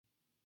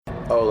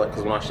Oh, like,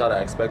 because when I shot, I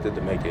expected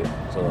to make it.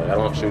 So, like, I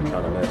don't shoot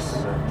trying to miss.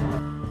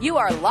 You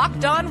are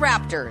Locked On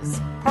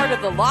Raptors, part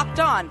of the Locked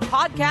On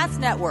Podcast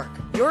Network,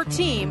 your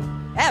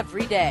team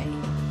every day.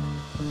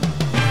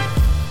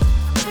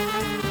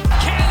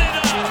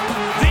 Canada,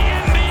 the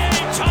NBA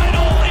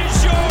title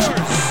is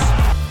yours.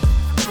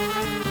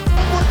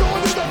 We're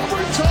going to the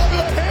overtime of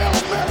the Hail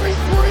Mary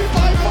 3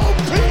 by Mo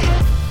Pete.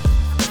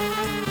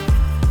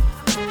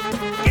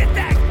 Get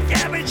that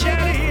garbage out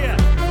of here.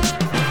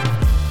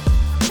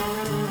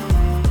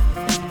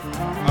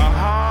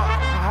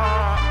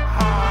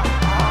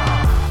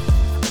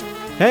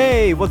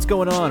 Hey, what's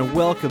going on?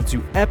 Welcome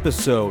to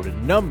episode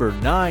number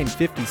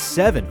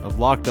 957 of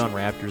Locked On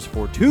Raptors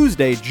for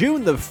Tuesday,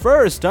 June the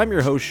 1st. I'm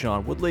your host,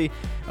 Sean Woodley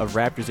of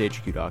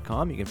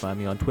RaptorsHQ.com. You can find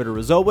me on Twitter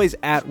as always,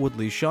 at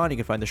WoodleySean. You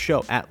can find the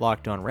show at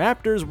Locked On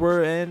Raptors,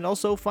 and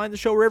also find the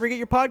show wherever you get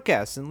your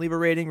podcasts, and leave a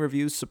rating,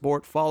 review,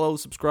 support, follow,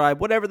 subscribe,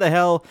 whatever the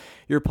hell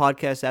your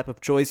podcast app of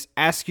choice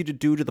asks you to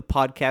do to the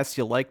podcasts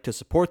you like to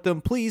support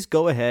them. Please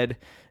go ahead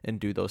and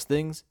do those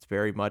things. It's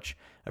very much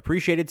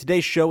appreciated.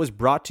 Today's show is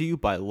brought to you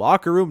by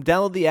Locker Room.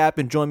 Download the app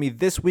and join me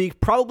this week,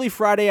 probably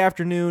Friday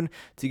afternoon,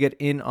 to get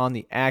in on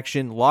the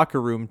action.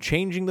 Locker Room,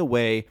 changing the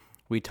way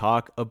we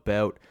talk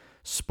about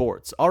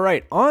sports. All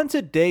right, on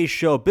today's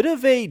show, a bit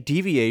of a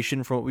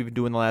deviation from what we've been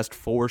doing the last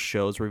 4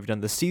 shows, where we've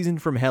done the season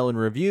from hell in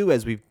review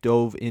as we've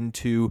dove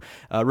into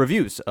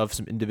reviews of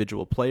some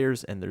individual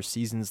players and their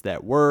seasons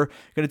that were.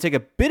 Going to take a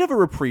bit of a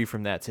reprieve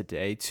from that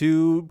today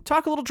to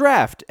talk a little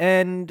draft,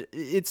 and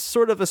it's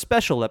sort of a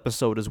special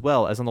episode as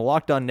well, as on the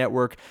Locked On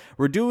Network,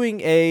 we're doing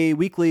a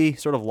weekly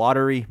sort of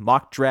lottery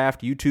mock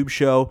draft YouTube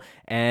show,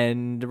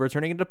 and we're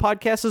turning into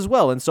podcasts as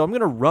well, and so I'm going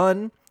to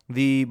run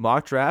the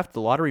mock draft,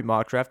 the lottery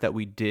mock draft that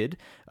we did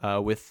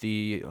with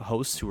the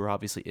hosts who were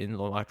obviously in the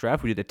mock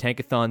draft. We did a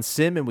tankathon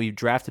sim, and we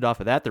drafted off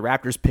of that. The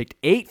Raptors picked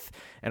 8th,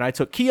 and I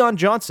took Keon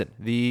Johnson,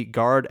 the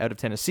guard out of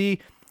Tennessee.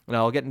 And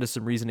I'll get into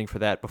some reasoning for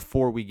that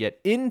before we get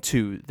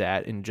into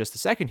that in just a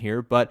second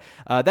here. But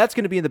that's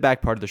going to be in the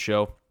back part of the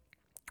show.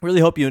 Really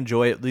hope you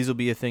enjoy it. These will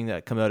be a thing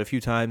that come out a few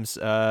times,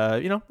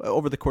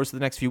 over the course of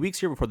the next few weeks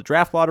here before the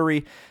draft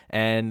lottery,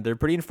 and they're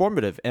pretty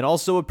informative, and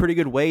also a pretty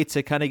good way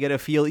to kind of get a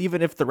feel,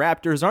 even if the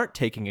Raptors aren't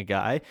taking a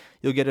guy,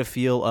 you'll get a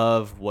feel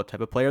of what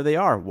type of player they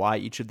are, why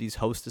each of these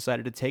hosts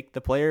decided to take the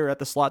player at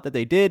the slot that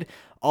they did.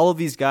 All of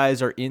these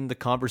guys are in the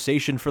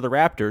conversation for the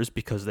Raptors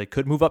because they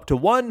could move up to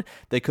 1,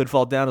 they could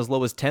fall down as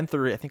low as 10th,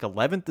 or I think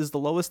 11th is the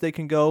lowest they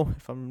can go,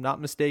 if I'm not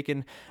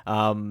mistaken,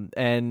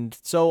 and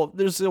so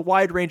there's a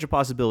wide range of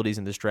possibilities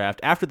in this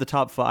draft. After the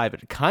top 5,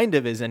 it kind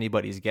of is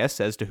anybody's guess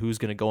as to who's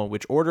going to go in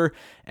which order,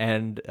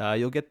 and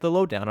you'll get the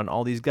lowdown on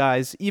all these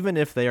guys, even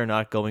if they are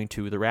not going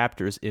to the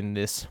Raptors in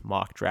this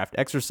mock draft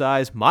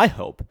exercise. My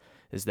hope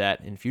is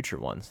that in future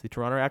ones, the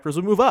Toronto Raptors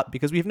will move up,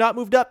 because we have not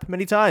moved up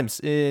many times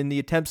in the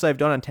attempts I've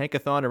done on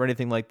Tankathon or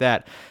anything like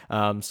that.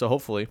 So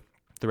hopefully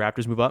the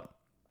Raptors move up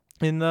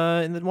in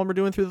the one we're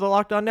doing through the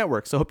Locked On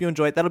Network. So hope you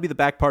enjoy it. That'll be the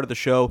back part of the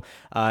show,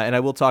 and I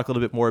will talk a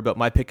little bit more about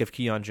my pick of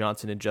Keon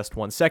Johnson in just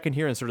one second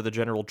here, and sort of the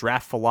general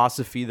draft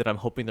philosophy that I'm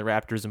hoping the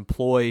Raptors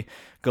employ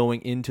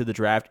going into the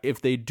draft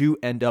if they do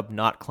end up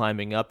not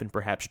climbing up and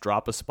perhaps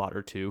drop a spot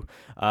or two.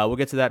 We'll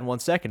get to that in one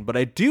second, but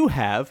I do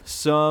have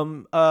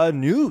some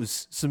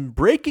news, some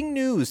breaking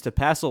news to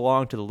pass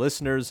along to the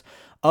listeners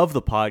of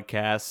the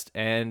podcast,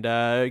 and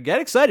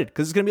get excited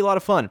because it's going to be a lot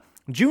of fun.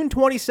 June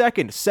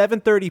 22nd,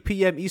 7:30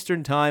 p.m.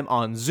 Eastern Time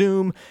on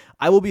Zoom,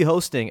 I will be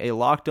hosting a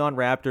Locked On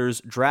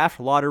Raptors Draft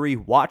Lottery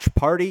Watch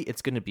Party.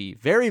 It's going to be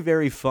very,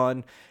 very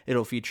fun.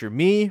 It'll feature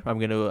me. I'm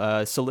going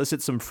to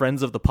solicit some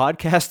friends of the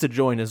podcast to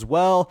join as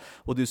well.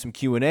 We'll do some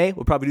Q&A.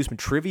 We'll probably do some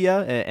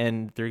trivia,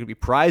 and there are going to be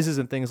prizes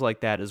and things like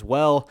that as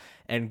well.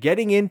 And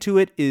getting into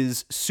it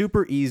is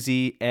super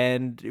easy,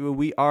 and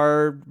we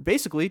are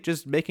basically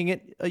just making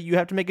it, you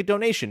have to make a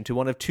donation to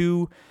one of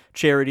 2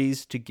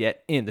 charities to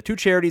get in. The 2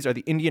 charities are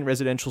the Indian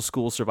Residential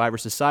School Survivor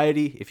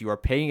Society. If you are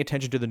paying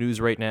attention to the news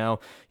right now,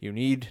 you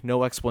need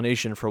no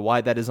explanation for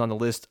why that is on the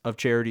list of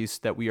charities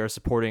that we are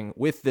supporting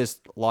with this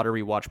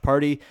lottery watch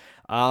party.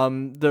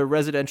 The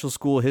residential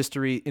school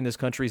history in this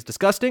country is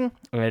disgusting,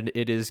 and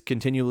it is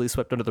continually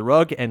swept under the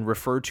rug and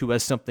referred to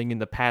as something in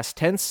the past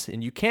tense,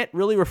 and you can't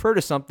really refer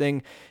to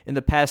something in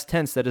the past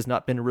tense that has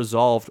not been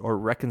resolved or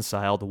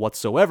reconciled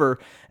whatsoever.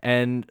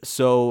 And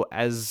so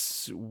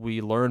as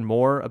we learn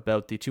more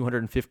about the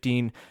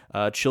 215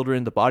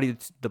 children, the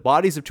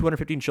bodies of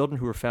 215 children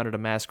who were found at a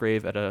mass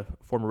grave at a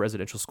former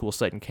residential school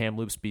site in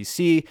Kamloops,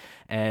 BC,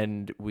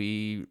 and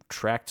we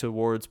track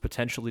towards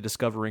potentially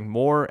discovering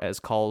more as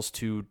calls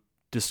to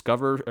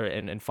discover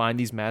and find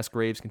these mass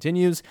graves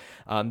continues.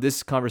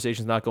 This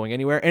conversation is not going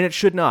anywhere, and it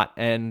should not.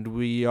 And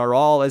we are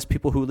all, as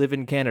people who live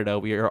in Canada,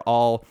 we are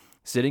all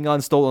sitting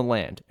on stolen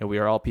land, and we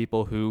are all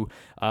people who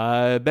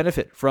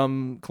benefit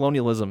from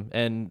colonialism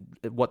and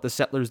what the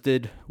settlers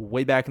did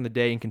way back in the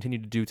day and continue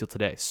to do till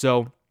today.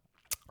 So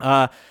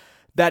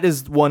that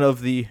is one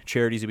of the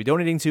charities you'll be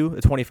donating to.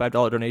 A $25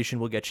 donation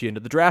will get you into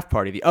the draft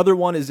party. The other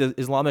one is the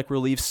Islamic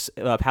Relief's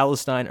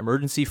Palestine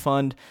Emergency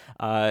Fund.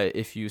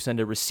 If you send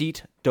a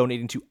receipt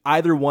donating to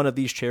either one of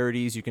these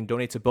charities, you can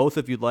donate to both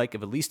if you'd like,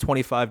 of at least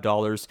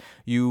 $25.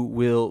 You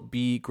will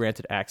be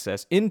granted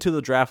access into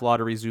the draft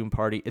lottery Zoom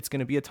party. It's going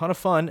to be a ton of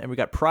fun, and we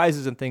got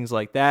prizes and things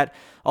like that.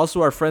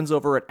 Also, our friends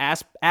over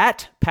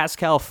at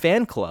Pascal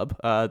Fan Club,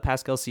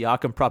 Pascal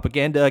Siakam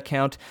propaganda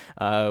account,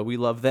 we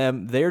love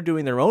them. They're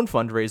doing their own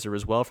fundraiser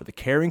as well for the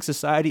Caring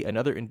Society,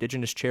 another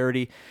Indigenous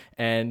charity,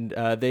 and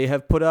they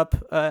have put up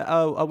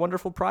a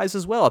wonderful prize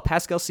as well. A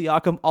Pascal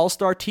Siakam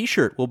All-Star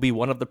t-shirt will be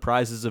one of the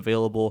prizes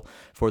available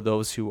for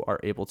those who are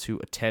able to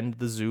attend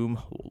the Zoom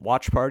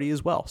watch party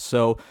as well.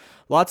 So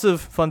lots of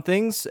fun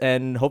things,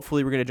 and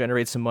hopefully we're going to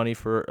generate some money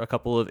for a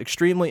couple of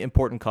extremely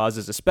important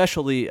causes,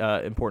 especially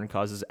important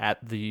causes at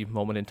the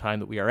moment in time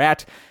that we are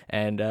at.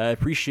 And I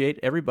appreciate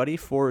everybody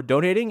for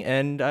donating,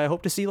 and I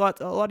hope to see a lot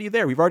of you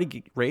there. We've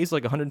already raised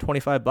like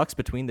 $125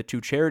 between the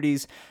two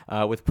charities,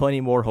 with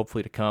plenty more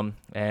hopefully to come.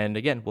 And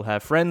again, we'll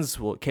have friends.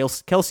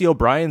 Kelsey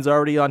O'Brien's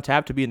already on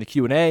tap to be in the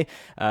Q&A.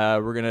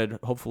 We're going to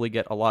hopefully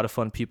get a lot of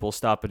fun people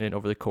stopping in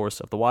over the course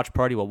of the watch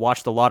party. We'll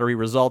watch the lottery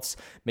results,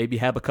 maybe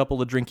have a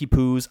couple of drinky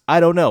poos. I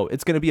don't know.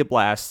 It's going to be a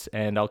blast,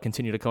 and I'll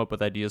continue to come up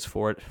with ideas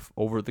for it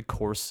over the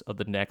course of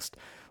the next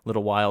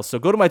little while. So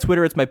go to my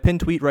Twitter. It's my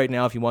pinned tweet right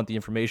now if you want the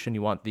information,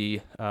 you want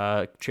the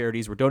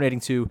charities we're donating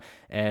to,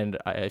 and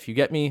if you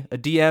get me a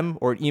DM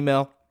or an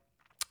email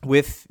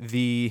with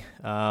the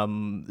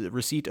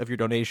receipt of your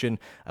donation,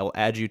 I will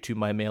add you to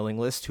my mailing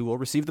list, who will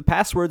receive the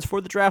passwords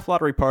for the draft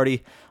lottery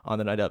party on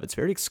the night of. It's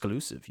very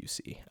exclusive, you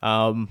see.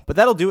 But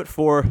that'll do it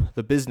for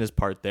the business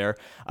part there.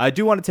 I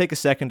do want to take a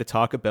second to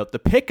talk about the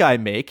pick I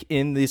make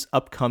in this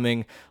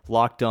upcoming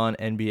Locked On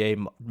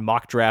NBA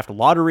mock draft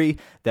lottery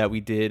that we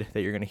did,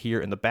 that you're going to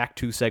hear in the back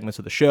two segments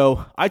of the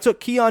show. I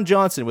took Keon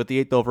Johnson with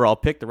the 8th overall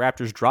pick. The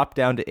Raptors dropped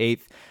down to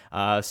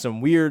 8th.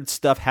 Some weird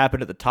stuff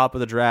happened at the top of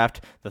the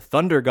draft. The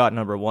Thunder got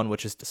number 1,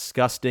 which is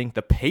disgusting.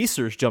 The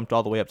Pacers jumped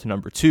all the way up to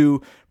number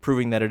 2,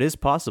 proving that it is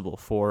possible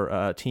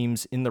for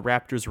teams in the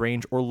Raptors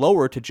range or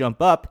lower to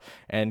jump up,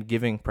 and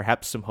giving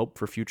perhaps some hope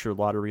for future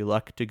lottery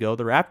luck to go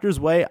the Raptors'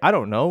 way. I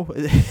don't know.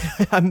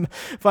 I'm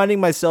finding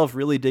myself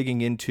really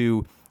digging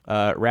into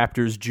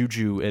Raptors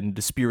juju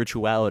and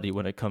spirituality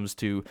when it comes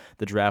to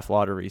the draft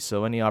lottery.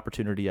 So any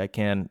opportunity I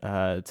can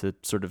to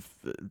sort of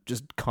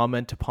just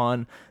comment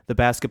upon the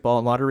basketball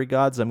and lottery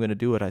gods, I'm going to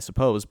do it, I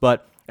suppose.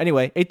 But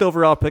anyway, 8th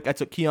overall pick, I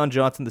took Keon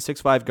Johnson, the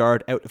 6'5"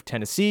 guard out of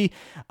Tennessee.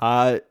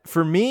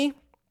 For me,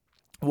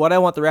 what I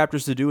want the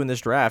Raptors to do in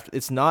this draft,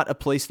 it's not a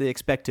place they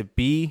expect to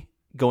be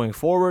going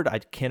forward. I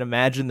can't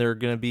imagine they're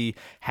going to be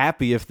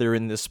happy if they're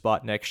in this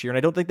spot next year, and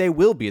I don't think they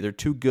will be. They're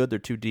too good, they're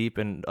too deep,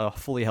 and a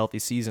fully healthy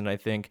season, I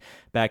think,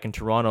 back in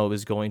Toronto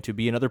is going to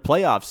be another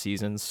playoff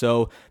season.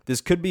 So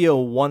this could be a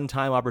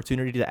one-time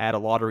opportunity to add a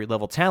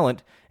lottery-level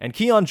talent, and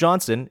Keon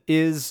Johnson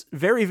is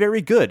very,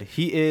 very good.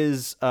 He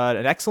is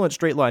an excellent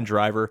straight-line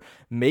driver,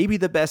 maybe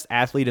the best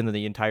athlete in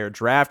the entire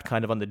draft,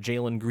 kind of on the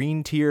Jalen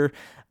Green tier,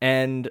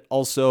 and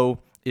also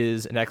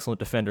is an excellent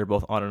defender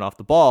both on and off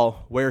the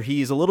ball. Where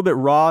he's a little bit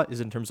raw is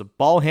in terms of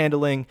ball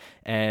handling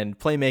and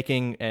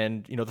playmaking,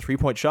 and the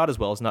three-point shot as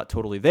well is not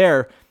totally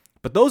there.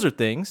 But those are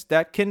things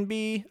that can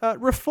be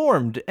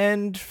reformed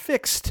and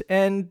fixed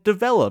and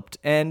developed,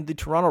 and the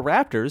Toronto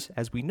Raptors,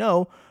 as we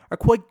know, are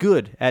quite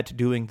good at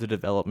doing the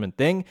development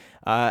thing.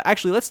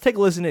 Actually, let's take a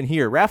listen in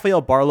here.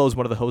 Rafael Barlow is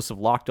one of the hosts of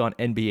Locked On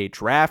NBA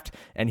Draft,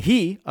 and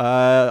he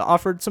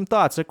offered some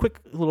thoughts, a quick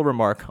little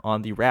remark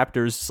on the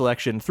Raptors'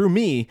 selection through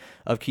me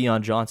of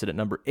Keon Johnson at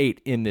number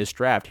 8 in this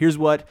draft. Here's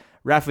what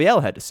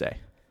Rafael had to say.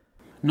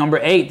 Number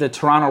 8, the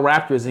Toronto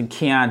Raptors and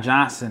Keon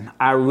Johnson.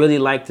 I really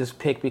like this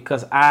pick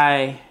because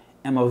I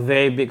am a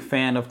very big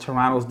fan of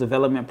Toronto's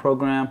development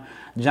program.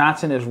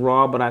 Johnson is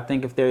raw, but I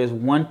think if there is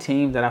one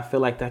team that I feel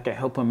like that can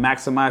help him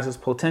maximize his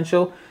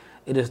potential,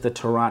 it is the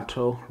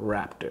Toronto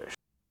Raptors.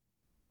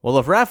 Well,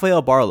 if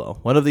Rafael Barlow,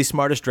 one of the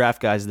smartest draft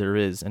guys there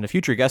is, and a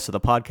future guest of the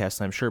podcast,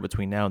 I'm sure,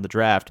 between now and the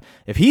draft,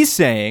 if he's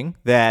saying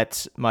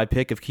that my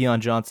pick of Keon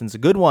Johnson's a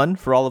good one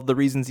for all of the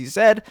reasons he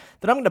said,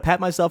 then I'm going to pat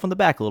myself on the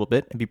back a little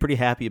bit and be pretty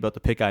happy about the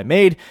pick I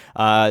made.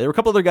 There were a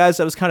couple other guys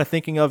I was kind of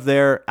thinking of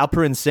there.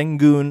 Alperen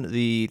Sengun,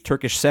 the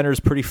Turkish center,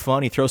 is pretty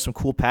fun. He throws some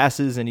cool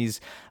passes, and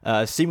he's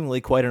seemingly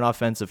quite an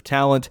offensive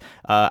talent.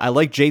 I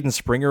like Jaden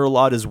Springer a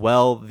lot as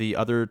well, the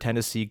other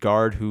Tennessee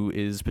guard who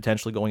is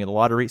potentially going in the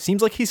lottery.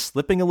 Seems like he's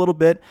slipping a little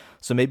bit,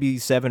 so maybe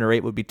 7 or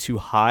 8 would be too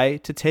high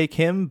to take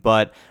him,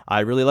 but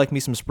I really like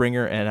me some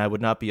Springer, and I would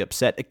not be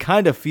upset. It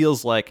kind of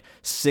feels like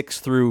 6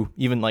 through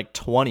even like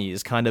 20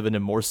 is kind of an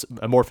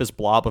amorphous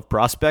blob of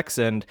prospects,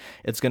 and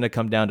it's going to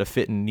come down to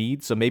fit and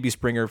need, so maybe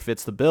Springer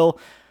fits the bill.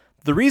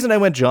 The reason I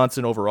went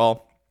Johnson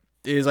overall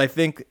is I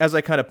think, as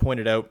I kind of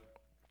pointed out,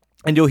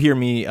 and you'll hear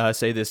me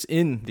say this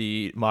in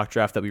the mock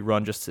draft that we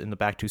run just in the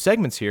back 2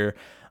 segments here,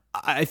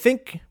 I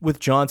think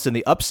with Johnson,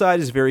 the upside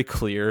is very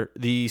clear.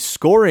 The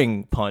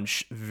scoring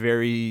punch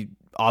very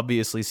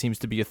obviously seems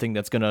to be a thing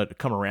that's going to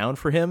come around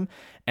for him.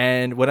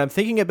 And when I'm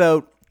thinking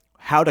about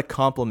how to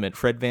complement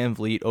Fred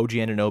VanVleet, OG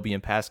Anunoby,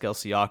 and Pascal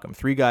Siakam.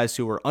 3 guys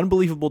who are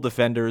unbelievable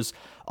defenders,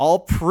 all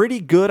pretty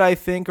good, I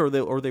think, or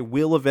they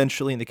will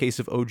eventually, in the case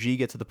of OG,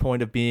 get to the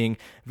point of being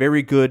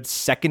very good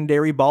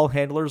secondary ball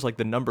handlers, like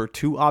the number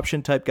 2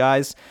 option type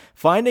guys.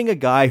 Finding a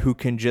guy who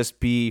can just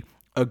be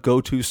a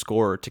go-to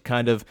scorer to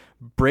kind of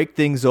break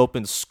things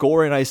open,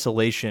 score in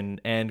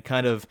isolation, and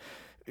kind of,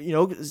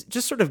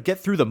 just sort of get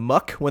through the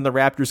muck when the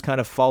Raptors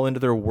kind of fall into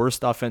their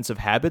worst offensive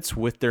habits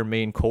with their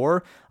main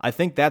core. I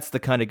think that's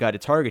the kind of guy to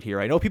target here.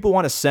 I know people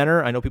want a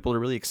center. I know people are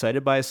really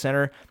excited by a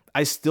center.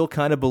 I still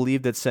kind of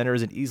believe that center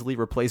is an easily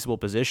replaceable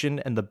position,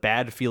 and the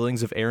bad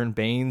feelings of Aaron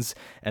Baines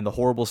and the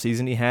horrible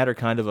season he had are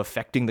kind of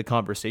affecting the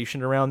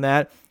conversation around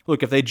that.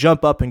 Look, if they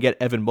jump up and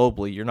get Evan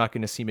Mobley, you're not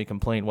going to see me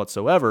complain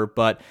whatsoever,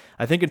 but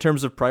I think in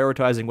terms of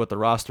prioritizing what the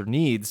roster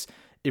needs,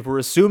 if we're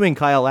assuming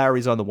Kyle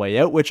Lowry's on the way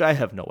out, which I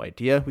have no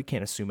idea, we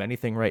can't assume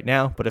anything right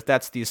now, but if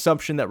that's the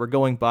assumption that we're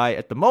going by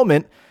at the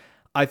moment,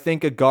 I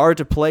think a guard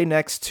to play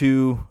next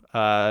to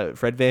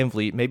Fred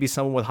VanVleet, maybe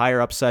someone with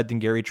higher upside than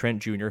Gary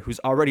Trent Jr., who's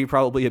already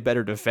probably a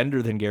better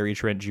defender than Gary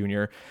Trent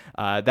Jr.,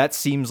 that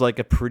seems like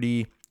a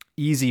pretty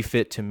easy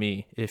fit to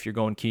me if you're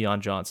going Keon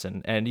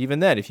Johnson. And even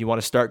then, if you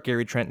want to start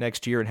Gary Trent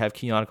next year and have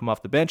Keon come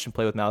off the bench and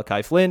play with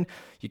Malachi Flynn,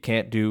 you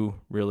can't do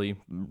really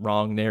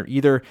wrong there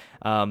either.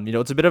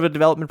 It's a bit of a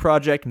development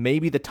project.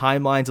 Maybe the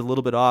timeline's a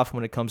little bit off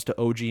when it comes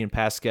to OG and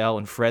Pascal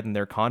and Fred and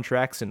their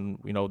contracts and,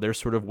 their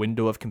sort of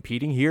window of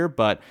competing here.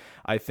 But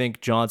I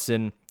think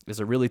Johnson is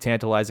a really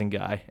tantalizing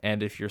guy.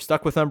 And if you're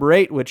stuck with number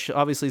 8, which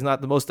obviously is not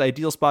the most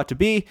ideal spot to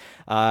be,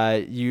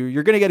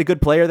 you're going to get a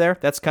good player there.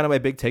 That's kind of my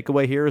big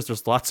takeaway here is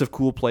there's lots of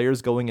cool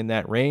players going in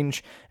that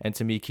range. And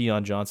to me,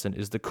 Keon Johnson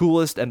is the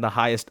coolest and the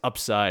highest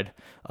upside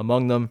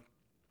among them.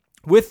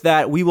 With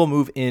that, we will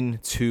move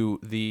into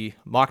the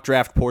mock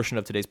draft portion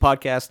of today's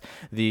podcast.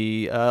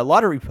 The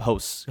lottery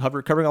hosts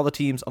covering all the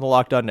teams on the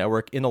Locked On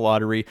Network in the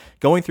lottery,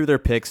 going through their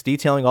picks,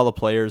 detailing all the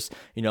players.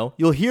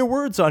 You'll hear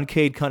words on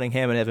Cade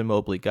Cunningham and Evan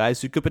Mobley,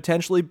 guys who could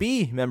potentially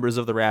be members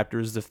of the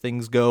Raptors if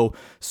things go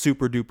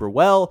super duper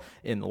well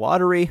in the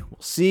lottery.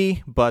 We'll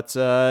see, but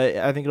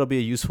I think it'll be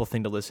a useful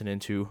thing to listen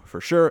into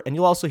for sure. And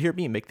you'll also hear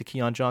me make the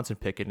Keon Johnson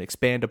pick and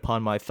expand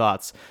upon my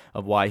thoughts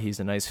of why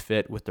he's a nice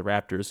fit with the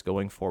Raptors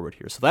going forward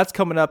here. So that's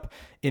coming up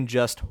in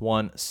just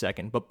 1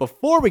 second. But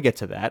before we get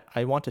to that,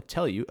 I want to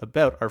tell you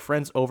about our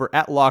friends over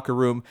at Locker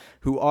Room,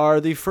 who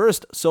are the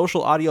first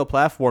social audio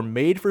platform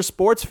made for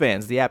sports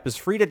fans. The app is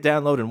free to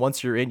download, and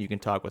once you're in, you can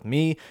talk with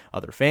me,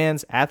 other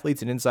fans,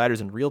 athletes, and insiders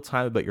in real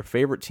time about your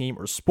favorite team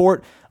or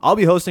sport. I'll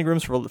be hosting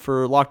rooms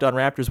for Locked On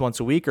Raptors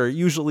once a week, or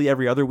usually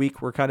every other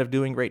week we're kind of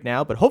doing right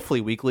now, but hopefully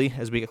weekly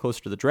as we get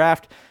closer to the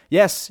draft.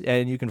 Yes,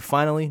 and you can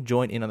finally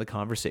join in on the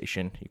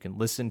conversation you can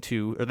listen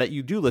to, or that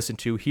you do listen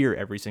to here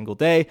every single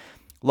day.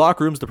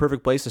 Locker Room's the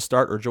perfect place to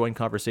start or join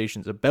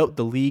conversations about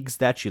the leagues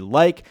that you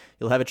like.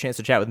 You'll have a chance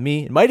to chat with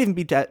me. It might even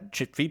be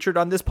featured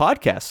on this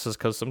podcast,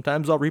 because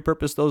sometimes I'll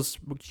repurpose those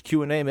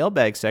Q&A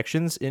mailbag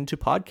sections into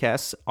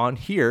podcasts on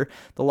here,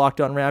 the Locked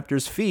On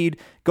Raptors feed.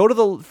 Go to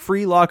the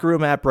free Locker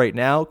Room app right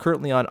now,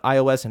 currently on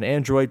iOS and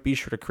Android. Be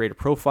sure to create a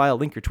profile,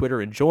 link your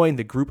Twitter, and join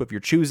the group of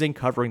your choosing,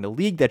 covering the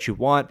league that you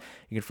want.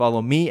 You can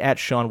follow me at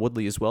Sean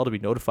Woodley as well to be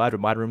notified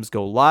when my rooms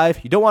go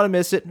live. You don't want to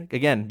miss it.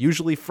 Again,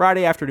 usually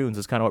Friday afternoons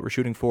is kind of what we're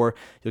shooting for.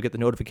 You'll get the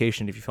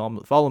notification if you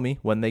follow me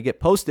when they get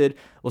posted.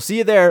 We'll see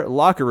you there.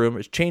 Locker Room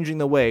is changing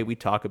the way we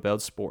talk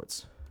about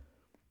sports.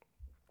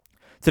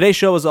 Today's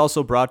show is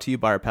also brought to you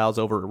by our pals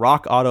over at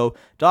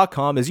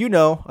rockauto.com. As you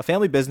know, a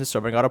family business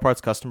serving auto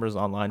parts customers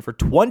online for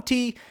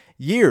 20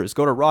 years.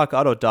 Go to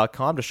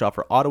rockauto.com to shop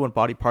for auto and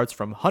body parts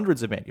from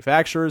hundreds of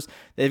manufacturers.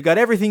 They've got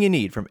everything you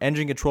need, from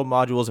engine control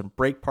modules and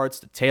brake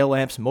parts to tail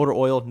lamps, motor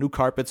oil, new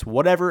carpets,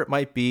 whatever it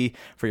might be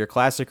for your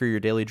classic or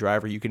your daily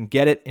driver. You can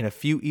get it in a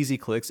few easy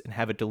clicks and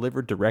have it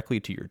delivered directly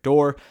to your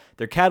door.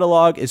 Their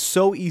catalog is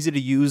so easy to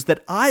use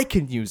that I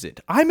can use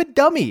it. I'm a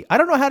dummy. I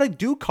don't know how to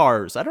do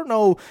cars. I don't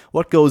know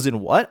what goes in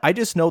what. I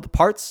just know the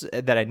parts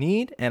that I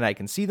need, and I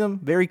can see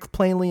them very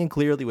plainly and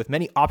clearly with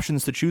many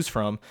options to choose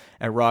from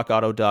at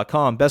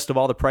rockauto.com. Best of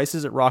all, the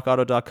prices at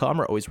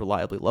rockauto.com are always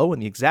reliably low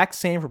and the exact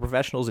same for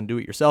professionals and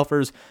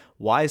do-it-yourselfers.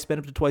 Why spend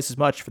up to twice as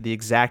much for the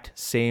exact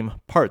same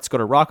parts? Go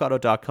to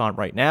rockauto.com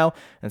right now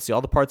and see all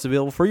the parts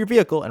available for your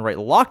vehicle and write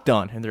Locked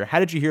On in their How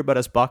Did You Hear About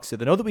Us box so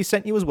they know that we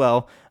sent you as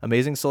well.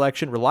 Amazing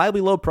selection, reliably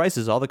low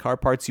prices, all the car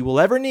parts you will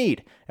ever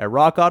need at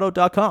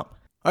rockauto.com.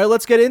 All right,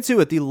 let's get into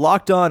it. The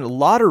Locked On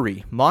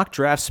Lottery mock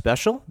draft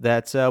special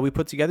that we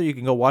put together. You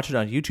can go watch it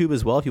on YouTube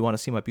as well if you want to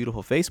see my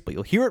beautiful face, but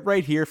you'll hear it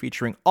right here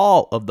featuring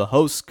all of the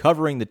hosts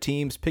covering the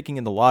teams picking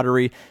in the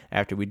lottery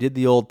after we did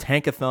the old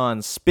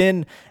tankathon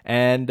spin.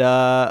 And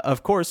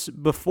of course,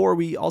 before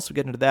we also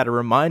get into that, a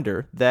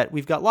reminder that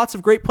we've got lots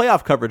of great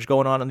playoff coverage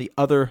going on the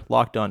other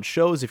Locked On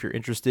shows. If you're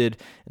interested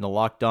in the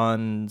Locked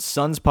On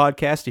Suns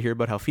podcast to hear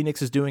about how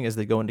Phoenix is doing as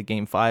they go into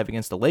Game 5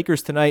 against the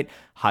Lakers tonight,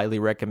 highly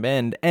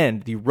recommend.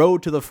 And the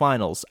road to the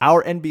finals,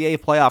 our NBA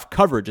playoff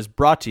coverage is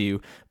brought to you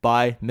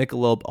by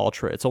Michelob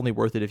Ultra. It's only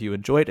worth it if you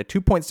enjoy it. At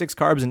 2.6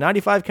 carbs and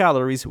 95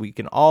 calories, we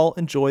can all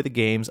enjoy the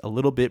games a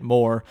little bit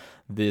more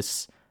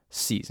this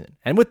season.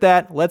 And with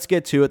that, let's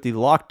get to it. The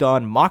Locked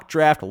On Mock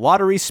Draft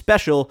Lottery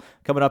Special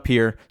coming up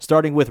here,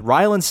 starting with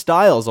Rylan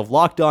Stiles of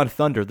Locked On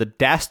Thunder, the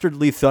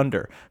dastardly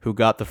Thunder, who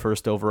got the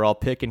first overall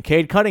pick, and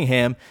Cade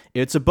Cunningham.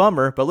 It's a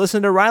bummer, but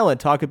listen to Rylan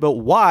talk about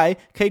why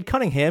Cade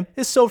Cunningham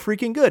is so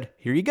freaking good.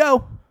 Here you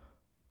go.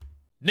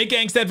 Nick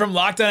Angstead from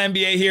Locked On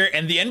NBA here,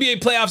 and the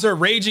NBA playoffs are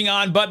raging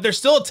on, but there's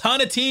still a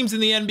ton of teams in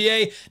the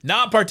NBA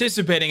not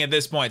participating at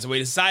this point. So we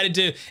decided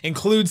to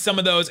include some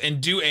of those and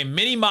do a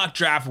mini mock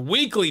draft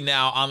weekly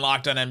now on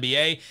Locked On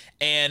NBA,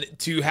 and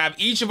to have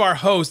each of our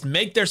hosts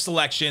make their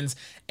selections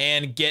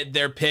and get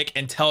their pick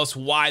and tell us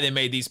why they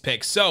made these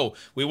picks. So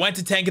we went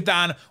to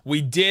Tankathon,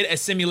 we did a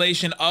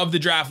simulation of the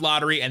draft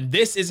lottery, and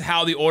this is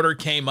how the order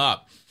came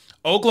up.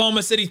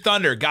 Oklahoma City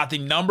Thunder got the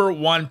number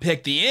 1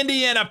 pick. The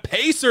Indiana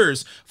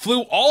Pacers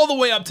flew all the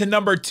way up to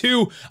number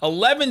 2.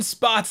 11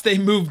 spots they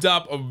moved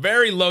up. A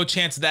very low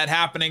chance of that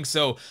happening,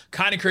 so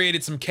kind of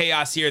created some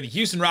chaos here. The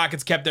Houston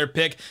Rockets kept their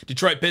pick.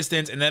 Detroit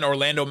Pistons and then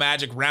Orlando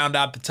Magic round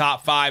out the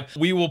top 5.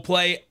 We will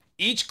play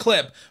each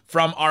clip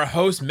from our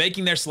hosts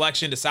making their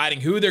selection, deciding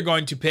who they're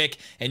going to pick,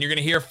 and you're going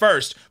to hear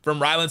first from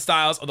Rylan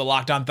Stiles of the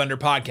Locked On Thunder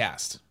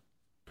podcast.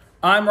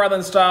 I'm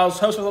Rylan Stiles,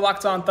 host of the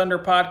Locked On Thunder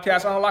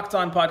podcast on the Locked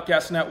On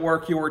Podcast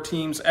Network, your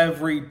teams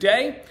every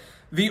day.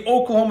 The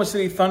Oklahoma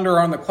City Thunder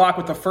are on the clock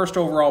with the first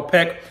overall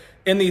pick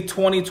in the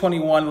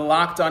 2021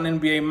 Locked On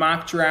NBA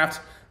mock draft.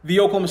 The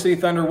Oklahoma City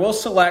Thunder will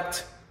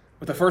select,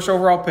 with the first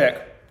overall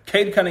pick,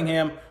 Cade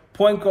Cunningham,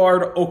 point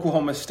guard,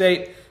 Oklahoma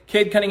State.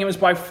 Cade Cunningham is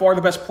by far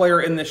the best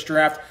player in this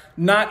draft.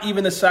 Not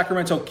even the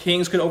Sacramento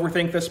Kings could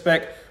overthink this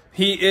pick.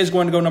 He is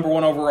going to go number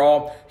 1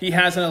 overall. He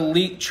has an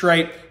elite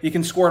trait. He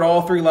can score at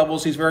all 3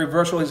 levels. He's very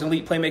versatile. He has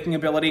elite playmaking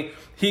ability.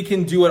 He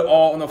can do it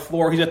all on the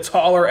floor. He's a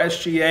taller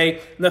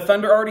SGA, and the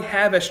Thunder already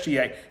have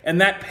SGA.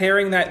 And that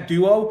pairing, that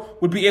duo,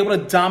 would be able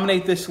to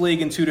dominate this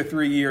league in 2 to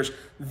 3 years.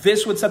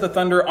 This would set the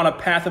Thunder on a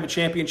path of a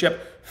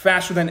championship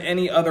faster than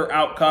any other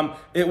outcome.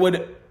 It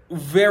would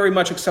very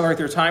much accelerate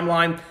their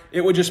timeline.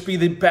 It would just be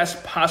the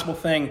best possible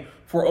thing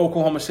for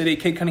Oklahoma City.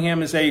 Cade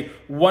Cunningham is a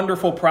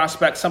wonderful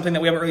prospect, something that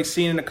we haven't really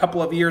seen in a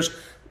couple of years.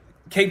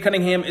 Cade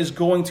Cunningham is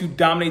going to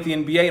dominate the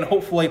NBA, and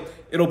hopefully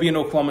it'll be in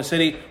Oklahoma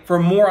City. For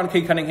more on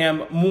Cade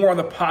Cunningham, more on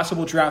the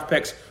possible draft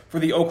picks for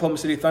the Oklahoma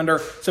City Thunder,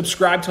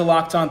 subscribe to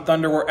Locked On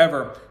Thunder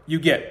wherever you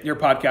get your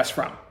podcast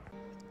from.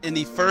 In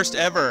the first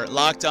ever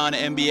Locked On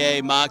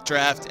NBA mock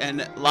draft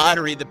and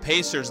lottery, the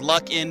Pacers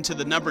luck into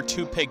the number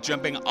 2 pick,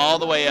 jumping all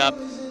the way up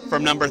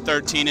from number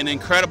 13. An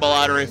incredible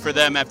lottery for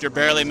them after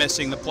barely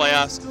missing the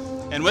playoffs.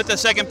 And with the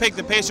second pick,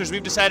 the Pacers,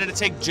 we've decided to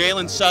take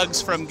Jalen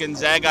Suggs from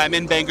Gonzaga. I'm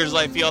in Bankers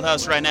Life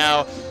Fieldhouse right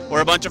now,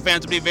 where a bunch of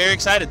fans will be very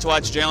excited to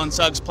watch Jalen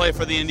Suggs play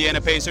for the Indiana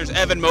Pacers.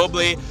 Evan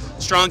Mobley,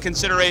 strong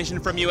consideration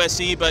from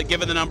USC, but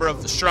given the number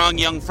of strong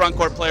young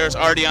frontcourt players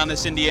already on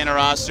this Indiana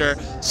roster,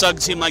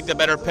 Suggs seemed like the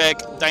better pick.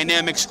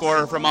 Dynamic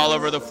scorer from all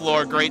over the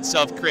floor, great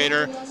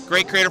self-creator,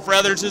 great creator for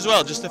others as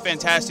well. Just a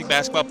fantastic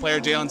basketball player.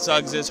 Jalen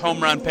Suggs is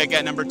home run pick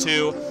at number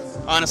 2.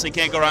 Honestly,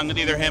 can't go wrong with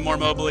either him or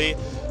Mobley.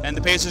 And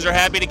the Pacers are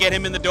happy to get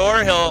him in the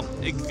door. He'll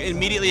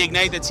immediately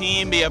ignite the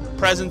team, be a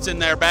presence in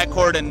their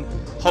backcourt, and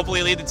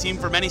hopefully lead the team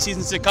for many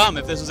seasons to come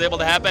if this was able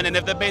to happen. And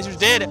if the Pacers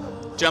did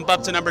jump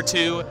up to number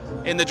 2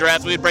 in the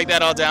draft, we'd break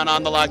that all down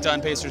on the Locked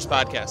On Pacers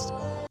podcast.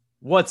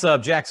 What's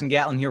up? Jackson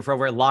Gatlin here for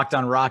over at Locked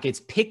On Rockets,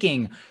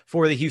 picking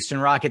for the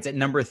Houston Rockets at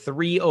number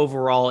 3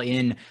 overall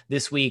in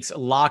this week's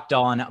Locked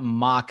On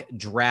mock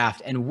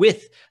draft. And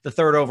with the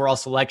 3rd overall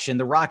selection,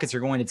 the Rockets are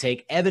going to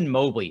take Evan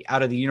Mobley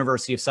out of the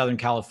University of Southern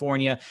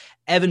California.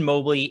 Evan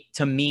Mobley,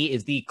 to me,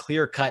 is the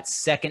clear-cut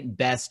second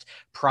best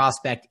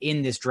prospect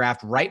in this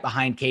draft, right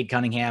behind Cade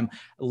Cunningham.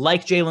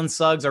 Like Jalen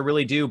Suggs, I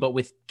really do, but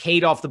with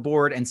Cade off the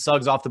board and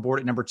Suggs off the board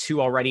at number 2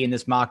 already in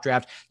this mock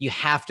draft, you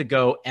have to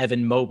go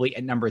Evan Mobley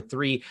at number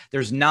 3.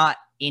 There's not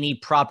any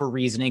proper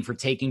reasoning for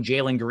taking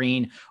Jalen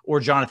Green or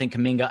Jonathan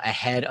Kuminga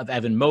ahead of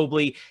Evan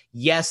Mobley.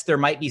 Yes, there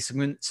might be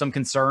some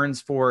concerns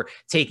for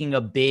taking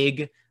a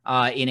big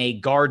in a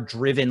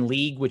guard-driven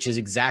league, which is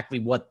exactly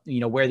what,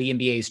 where the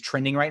NBA is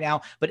trending right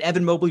now. But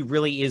Evan Mobley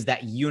really is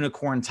that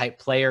unicorn-type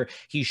player.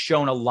 He's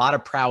shown a lot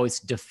of prowess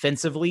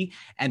defensively.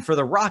 And for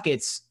the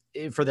Rockets,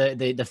 for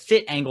the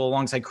fit angle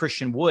alongside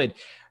Christian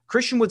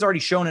Wood's already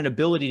shown an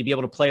ability to be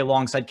able to play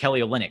alongside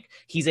Kelly Olynyk.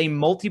 He's a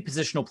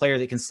multi-positional player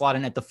that can slot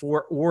in at the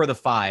 4 or the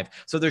 5.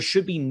 So there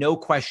should be no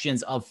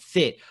questions of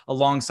fit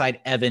alongside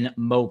Evan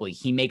Mobley.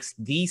 He makes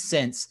the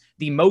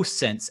most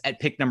sense at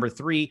pick number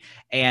 3.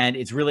 And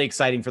it's really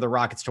exciting for the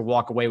Rockets to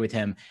walk away with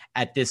him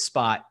at this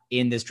spot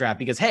in this draft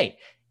because, hey,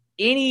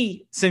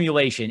 any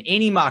simulation,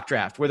 any mock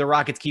draft where the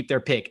Rockets keep their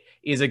pick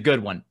is a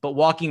good one, but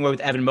walking away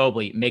with Evan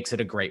Mobley makes it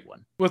a great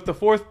one. With the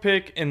 4th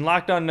pick in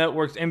Locked On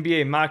Network's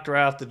NBA mock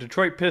draft, the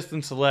Detroit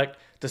Pistons select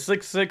the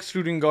 6'6"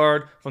 shooting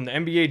guard from the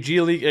NBA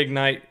G League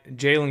Ignite,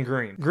 Jalen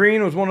Green.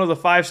 Green was one of the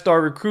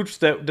 5-star recruits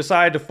that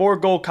decided to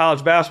forego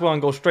college basketball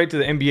and go straight to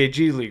the NBA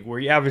G League, where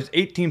he averaged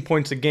 18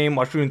 points a game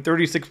while shooting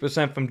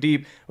 36% from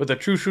deep with a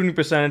true shooting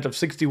percentage of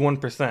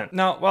 61%.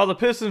 Now, while the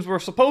Pistons were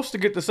supposed to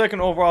get the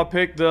second overall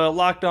pick, the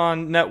Locked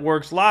On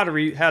Network's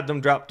lottery had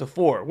them drop to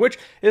 4, which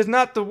is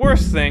not the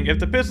worst thing. If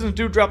the Pistons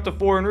do drop to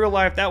 4 in real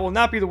life, that will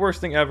not be the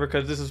worst thing ever,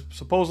 because this is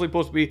supposedly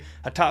supposed to be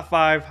a top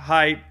 5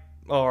 height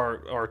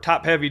or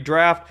top heavy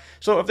draft.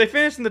 So if they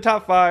finish in the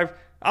top 5,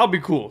 I'll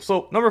be cool.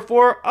 So number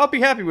 4, I'll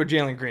be happy with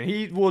Jalen Green.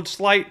 He would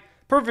slide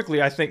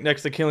perfectly, I think,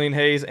 next to Killian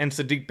Hayes and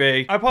Sadiq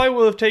Bey. I probably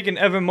would have taken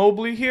Evan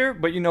Mobley here,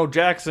 but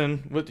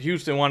Jackson with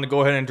Houston wanted to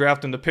go ahead and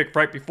draft him to pick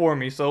right before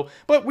me.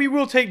 But we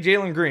will take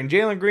Jalen Green.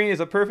 Jalen Green is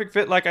a perfect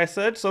fit, like I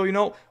said. So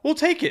we'll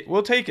take it.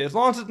 We'll take it as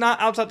long as it's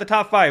not outside the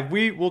top 5.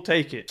 We will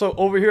take it. So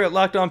over here at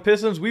Locked On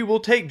Pistons, we will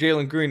take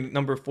Jalen Green at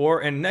number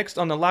 4. And next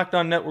on the Locked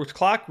On Network's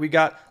clock, we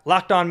got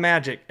Locked On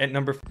Magic at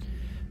number 5.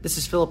 This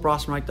is Philip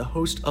Rossman, the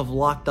host of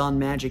Locked On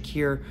Magic,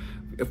 here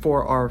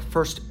for our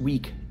first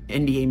week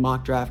NBA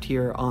mock draft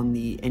here on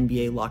the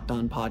NBA Locked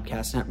On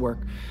Podcast Network.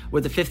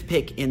 With the 5th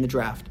pick in the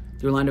draft,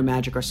 the Orlando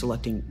Magic are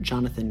selecting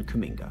Jonathan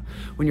Kuminga.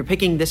 When you're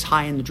picking this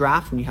high in the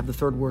draft, when you have the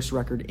 3rd worst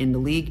record in the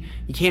league,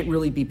 you can't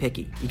really be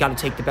picky. You got to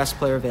take the best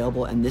player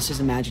available, and this is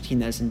a Magic team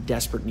that is in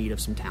desperate need of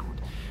some talent.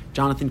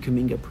 Jonathan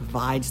Kuminga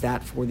provides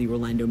that for the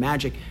Orlando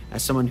Magic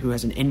as someone who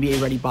has an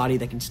NBA-ready body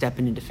that can step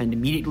in and defend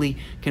immediately,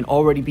 can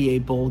already be a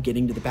bull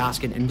getting to the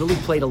basket, and really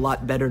played a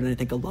lot better than I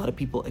think a lot of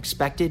people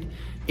expected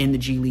in the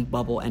G League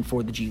bubble and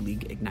for the G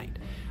League Ignite.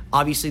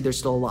 Obviously, there's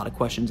still a lot of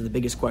questions, and the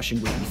biggest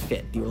question would be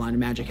fit. The Orlando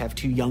Magic have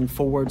 2 young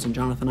forwards, and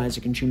Jonathan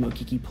Isaac and Chuma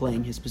Okeke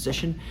playing his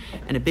position,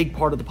 and a big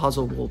part of the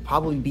puzzle will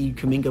probably be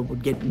Kuminga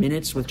would get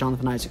minutes with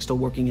Jonathan Isaac still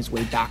working his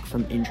way back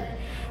from injury.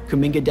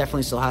 Kuminga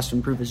definitely still has to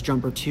improve his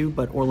jumper too,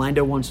 but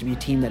Orlando wants to be a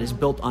team that is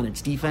built on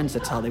its defense.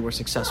 That's how they were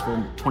successful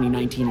in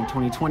 2019 and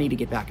 2020 to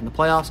get back in the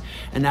playoffs,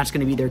 and that's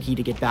going to be their key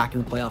to get back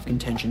in the playoff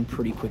contention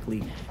pretty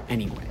quickly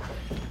anyway.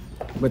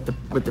 With the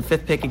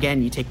 5th pick,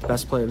 again, you take the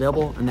best player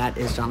available, and that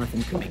is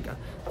Jonathan Kuminga.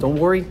 Don't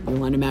worry, the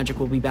Orlando Magic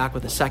will be back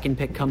with a 2nd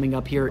pick coming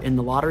up here in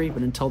the lottery,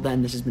 but until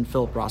then, this has been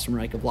Philip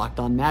Rossman of Locked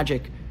On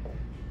Magic.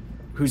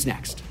 Who's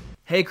next?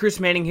 Hey, Chris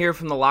Manning here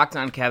from the Locked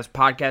On Cavs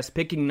podcast,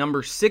 picking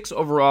number 6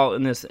 overall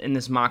in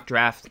this mock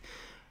draft.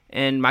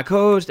 And my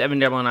co-host, Evan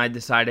Devlin, and I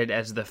decided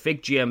as the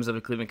fake GMs of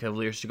the Cleveland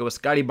Cavaliers to go with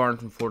Scotty Barnes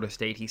from Florida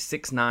State. He's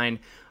 6'9",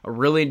 a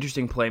really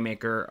interesting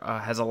playmaker,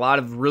 has a lot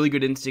of really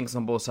good instincts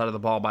on both sides of the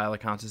ball by all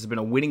accounts. Has been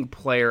a winning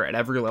player at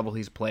every level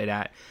he's played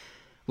at.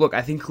 Look,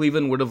 I think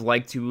Cleveland would have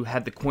liked to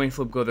have the coin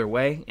flip go their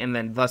way and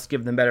then thus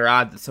give them better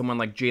odds that someone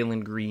like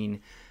Jalen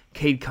Green,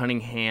 Cade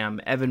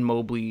Cunningham, Evan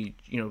Mobley,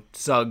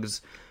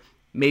 Suggs,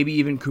 maybe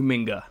even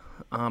Kuminga.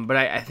 But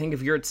I think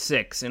if you're at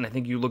 6, and I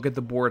think you look at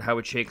the board, how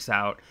it shakes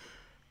out,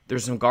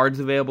 there's some guards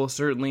available,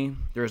 certainly.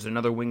 There's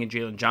another wing in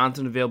Jalen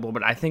Johnson available.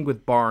 But I think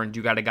with Barnes,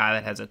 you got a guy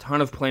that has a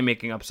ton of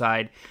playmaking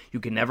upside.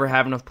 You can never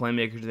have enough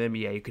playmakers in the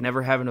NBA. You can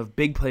never have enough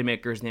big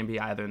playmakers in the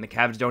NBA either. And the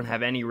Cavs don't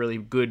have any really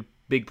good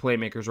big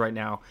playmakers right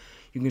now.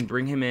 You can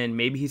bring him in.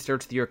 Maybe he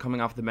starts the year coming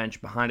off the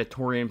bench behind a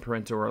Taurean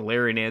Prince or a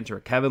Larry Nance or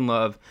a Kevin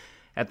Love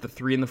at the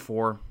 3 and the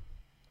 4.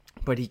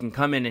 But he can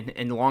come in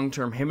and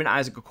long-term, him and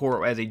Isaac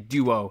Okoro as a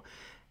duo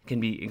can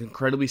be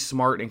incredibly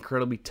smart,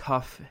 incredibly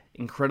tough,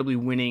 incredibly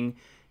winning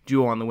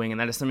duo on the wing, and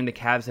that is something the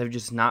Cavs have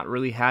just not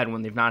really had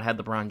when they've not had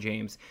LeBron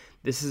James.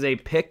 This is a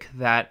pick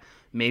that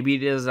maybe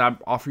it does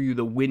offer you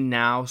the win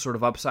now sort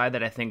of upside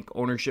that I think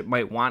ownership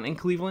might want in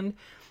Cleveland,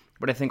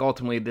 but I think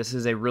ultimately this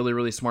is a really,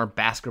 really smart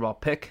basketball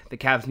pick. The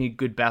Cavs need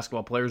good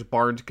basketball players.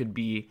 Barnes could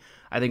be,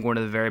 I think, one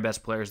of the very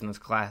best players in this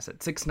class. At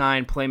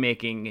 6'9",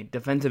 playmaking,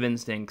 defensive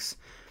instincts,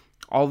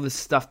 all this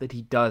stuff that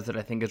he does that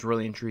I think is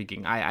really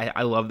intriguing.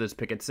 I love this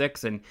pick at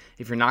 6, and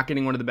if you're not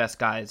getting one of the best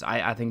guys,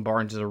 I think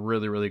Barnes is a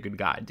really, really good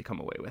guy to come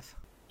away with.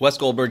 Wes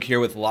Goldberg here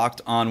with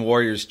Locked On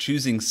Warriors,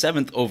 choosing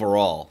 7th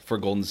overall for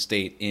Golden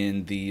State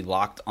in the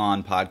Locked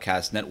On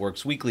Podcast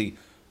Network's weekly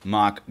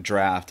mock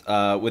draft.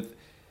 With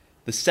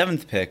the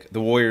 7th pick,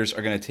 the Warriors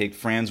are going to take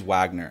Franz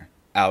Wagner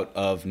out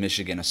of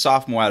Michigan, a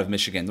sophomore out of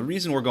Michigan. The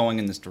reason we're going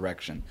in this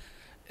direction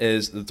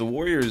is that the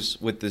Warriors,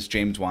 with this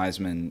James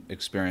Wiseman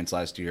experience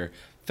last year,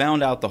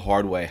 found out the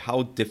hard way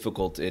how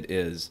difficult it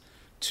is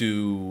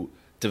to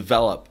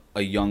develop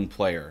a young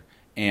player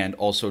and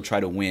also try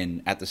to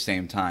win at the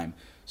same time.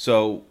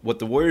 So what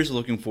the Warriors are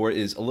looking for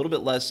is a little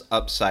bit less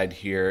upside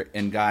here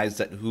and guys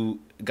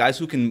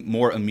who can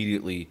more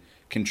immediately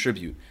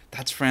contribute.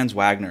 That's Franz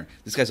Wagner.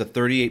 This guy's a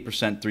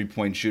 38%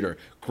 three-point shooter,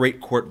 great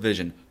court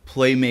vision,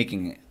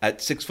 playmaking at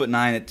 6'9",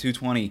 at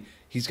 220.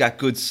 He's got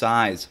good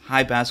size,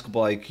 high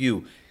basketball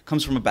IQ,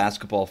 comes from a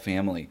basketball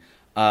family.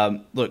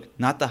 Look,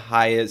 not the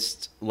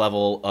highest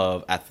level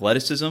of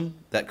athleticism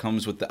that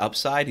comes with the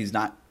upside. He's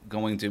not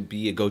going to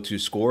be a go-to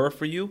scorer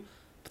for you,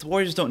 but the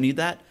Warriors don't need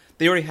that.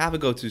 They already have a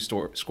go-to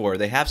scorer.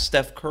 They have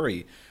Steph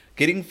Curry.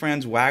 Getting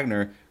Franz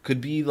Wagner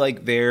could be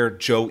like their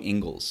Joe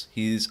Ingles.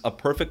 He's a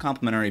perfect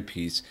complementary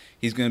piece.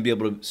 He's going to be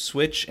able to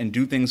switch and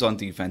do things on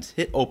defense,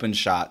 hit open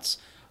shots,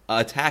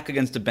 attack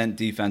against a bent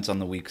defense on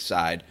the weak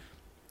side.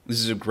 This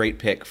is a great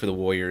pick for the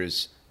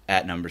Warriors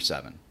at number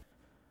 7.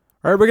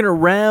 All right, we're going to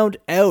round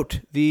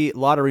out the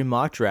lottery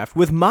mock draft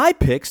with my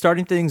pick,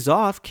 starting things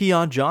off,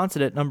 Keon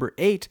Johnson at number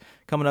 8,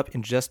 coming up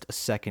in just a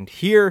second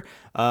here.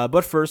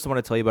 But first, I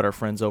want to tell you about our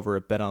friends over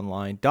at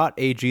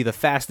betonline.ag, the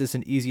fastest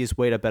and easiest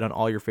way to bet on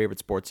all your favorite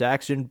sports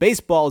action.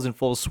 Baseball is in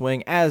full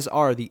swing, as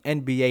are the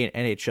NBA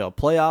and NHL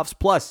playoffs.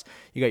 Plus,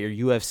 you got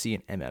your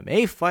UFC and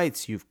MMA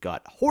fights, you've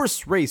got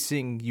horse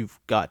racing, you've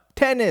got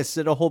tennis,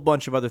 and a whole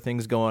bunch of other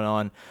things going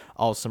on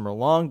all summer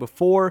long.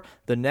 Before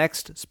the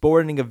next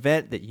sporting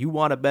event that you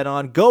want to bet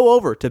on, go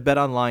over to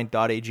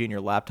betonline.ag on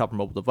your laptop or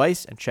mobile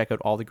device and check out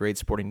all the great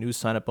sporting news,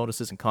 sign-up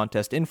bonuses, and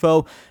contest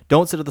info.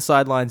 Don't sit at the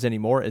sidelines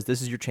anymore, as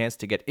this is your chance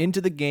to get into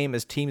the game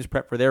as teams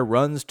prep for their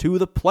runs to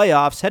the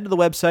playoffs. Head to the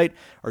website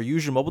or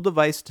use your mobile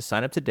device to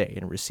sign up today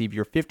and receive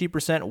your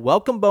 50%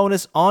 welcome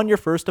bonus on your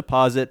first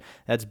deposit.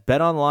 That's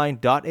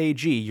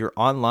betonline.ag, your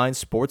online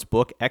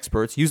sportsbook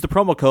experts. Use the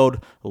promo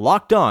code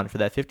LOCKEDON for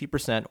that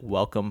 50%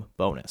 welcome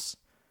bonus.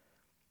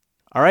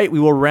 All right, we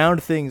will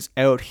round things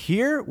out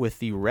here with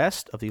the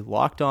rest of the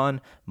Locked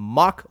On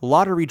mock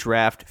lottery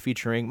draft,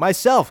 featuring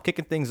myself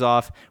kicking things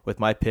off with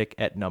my pick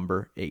at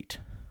number 8.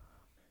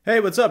 Hey,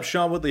 what's up?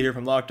 Sean Woodley here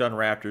from Locked On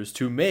Raptors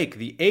to make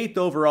the 8th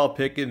overall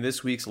pick in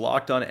this week's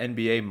Locked On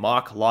NBA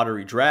mock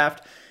lottery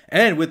draft.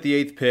 And with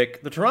the 8th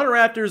pick, the Toronto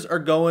Raptors are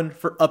going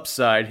for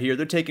upside here.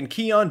 They're taking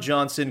Keon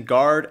Johnson,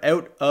 guard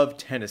out of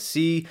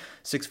Tennessee,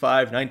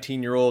 6'5",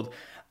 19-year-old.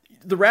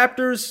 The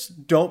Raptors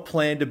don't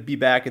plan to be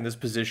back in this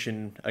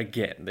position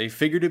again. They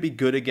figure to be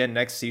good again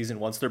next season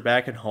once they're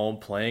back at home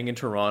playing in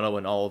Toronto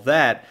and all of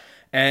that.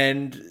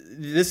 And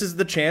this is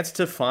the chance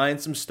to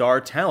find some star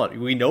talent.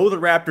 We know the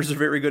Raptors are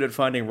very good at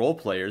finding role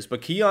players,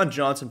 but Keon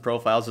Johnson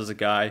profiles as a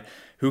guy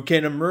who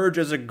can emerge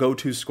as a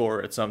go-to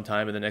scorer at some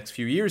time in the next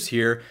few years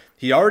here.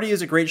 He already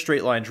is a great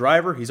straight-line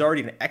driver. He's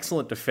already an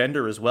excellent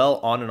defender as well,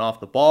 on and off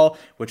the ball,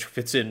 which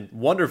fits in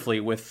wonderfully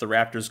with the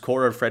Raptors'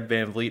 core of Fred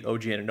VanVleet,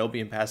 OG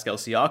Anunoby, and Pascal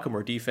Siakam,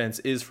 where defense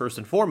is first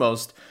and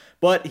foremost.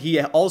 But he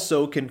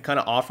also can kind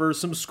of offer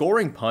some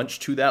scoring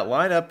punch to that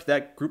lineup,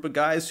 that group of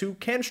guys who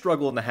can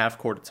struggle in the half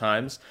court at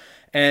times.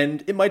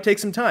 And it might take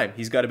some time.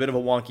 He's got a bit of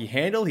a wonky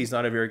handle. He's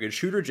not a very good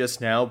shooter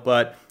just now,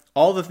 but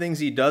all the things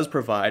he does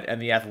provide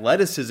and the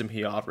athleticism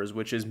he offers,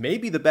 which is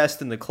maybe the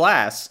best in the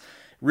class,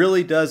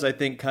 really does, I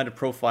think, kind of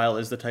profile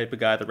as the type of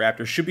guy the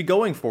Raptors should be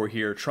going for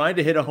here, trying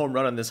to hit a home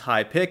run on this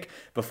high pick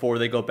before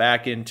they go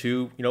back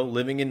into,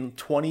 living in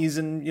 20s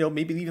and,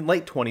 maybe even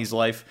late 20s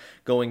life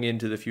going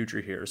into the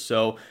future here.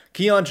 So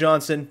Keon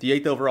Johnson, the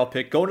 8th overall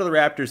pick, going to the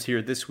Raptors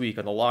here this week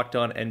on the Locked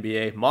On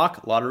NBA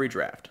mock lottery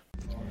draft.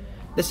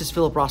 This is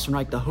Philip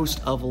Rossman-Reich, the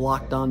host of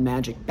Locked On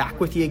Magic, back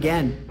with you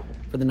again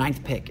for the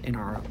 9th pick in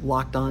our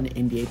Locked On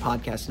NBA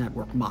Podcast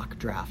Network mock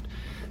draft.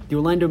 The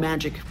Orlando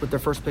Magic, with their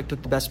first pick,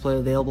 took the best player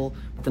available.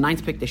 With the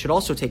 9th pick, they should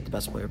also take the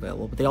best player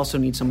available, but they also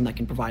need someone that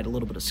can provide a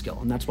little bit of skill,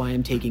 and that's why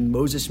I'm taking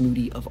Moses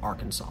Moody of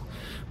Arkansas.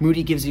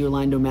 Moody gives the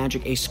Orlando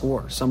Magic a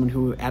scorer, someone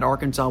who at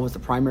Arkansas was the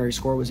primary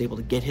scorer, was able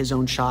to get his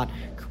own shot,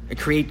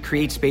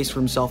 create space for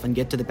himself, and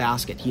get to the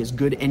basket. He has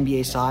good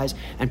NBA size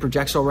and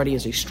projects already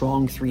as a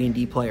strong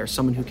 3-and-D player,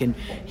 someone who can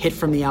hit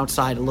from the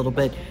outside a little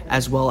bit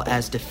as well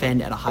as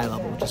defend at a high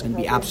level, which is going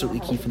to be absolutely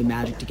key for the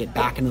Magic to get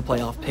back in the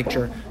playoff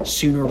picture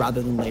sooner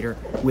rather than later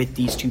with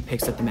these 2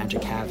 picks that the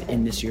Magic have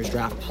in this year's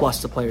draft,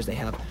 plus the players they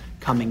have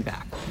coming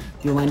back.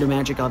 The Orlando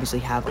Magic obviously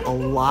have a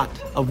lot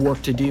of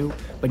work to do,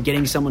 but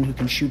getting someone who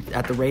can shoot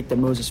at the rate that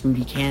Moses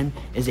Moody can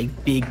is a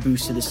big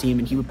boost to the team,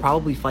 and he would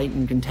probably fight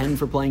and contend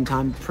for playing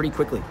time pretty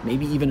quickly,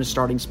 maybe even a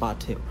starting spot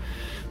too.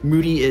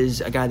 Moody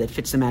is a guy that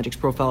fits the Magic's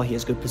profile. He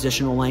has good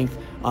positional length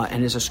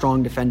and is a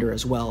strong defender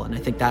as well. And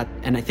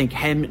I think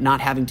him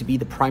not having to be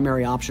the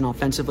primary option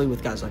offensively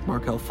with guys like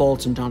Markelle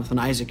Fultz and Jonathan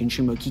Isaac and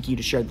Chuma Okeke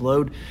to share the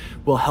load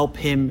will help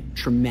him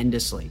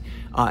tremendously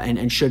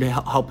and should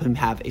help him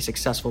have a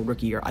successful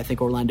rookie year. I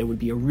think Orlando would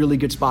be a really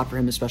good spot for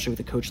him, especially with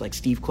a coach like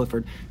Steve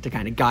Clifford to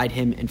kind of guide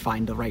him and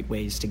find the right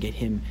ways to get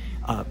him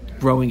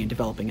growing and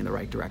developing in the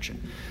right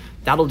direction.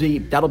 That'll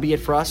be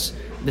it for us.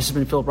 This has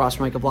been Philip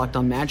Rossman-Reich of Locked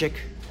On Magic.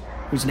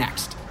 Who's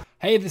next?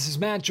 Hey, this is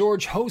Matt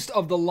George, host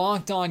of the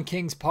Locked On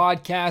Kings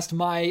podcast.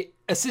 My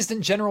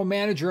assistant general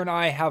manager and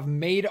I have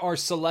made our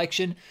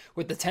selection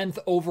with the 10th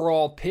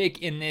overall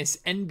pick in this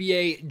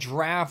NBA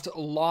draft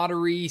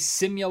lottery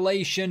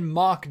simulation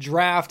mock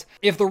draft.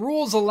 If the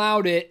rules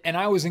allowed it and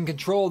I was in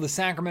control of the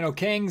Sacramento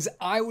Kings,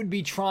 I would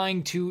be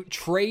trying to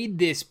trade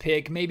this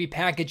pick, maybe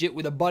package it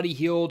with a Buddy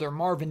Hield or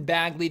Marvin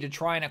Bagley to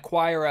try and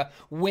acquire a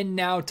win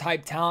now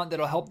type talent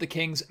that'll help the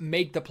Kings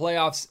make the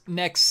playoffs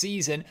next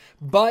season.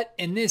 But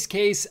in this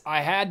case,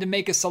 I had to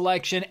make a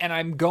selection and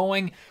I'm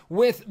going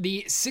with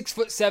the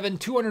 6'7",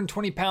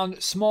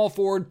 220-pound small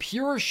forward,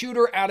 pure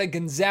shooter out of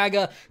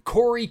Gonzaga.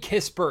 Corey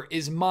Kispert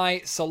is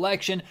my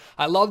selection.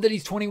 I love that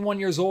he's 21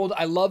 years old.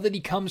 I love that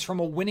he comes from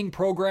a winning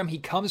program. He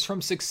comes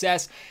from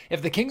success.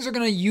 If the Kings are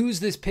going to use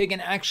this pick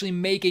and actually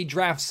make a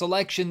draft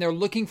selection, they're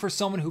looking for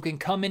someone who can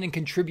come in and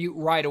contribute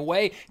right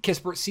away.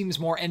 Kispert seems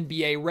more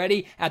NBA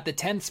ready at the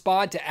 10th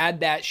spot to add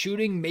that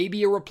shooting,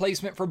 maybe a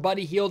replacement for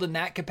Buddy Hield in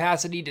that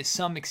capacity to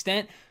some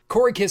extent.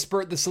 Corey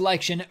Kispert, the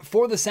selection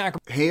for the Sacramento.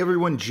 Hey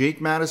everyone,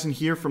 Jake Madison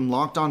here from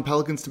Locked On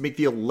Pelicans to make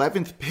the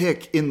 11th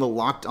pick in the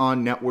Locked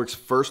On Network's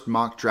first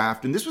mock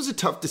draft. And this was a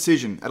tough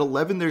decision. At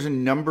 11, there's a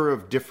number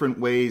of different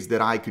ways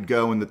that I could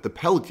go and that the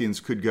Pelicans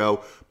could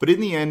go. But in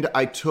the end,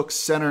 I took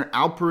center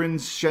Alperen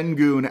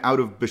Şengün out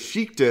of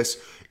Beşiktaş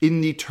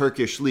in the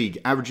Turkish league,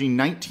 averaging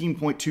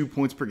 19.2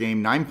 points per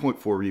game,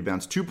 9.4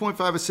 rebounds,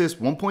 2.5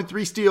 assists,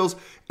 1.3 steals,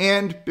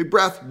 and, big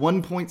breath,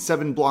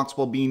 1.7 blocks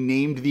while being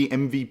named the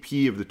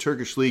MVP of the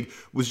Turkish league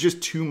was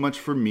just too much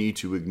for me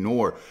to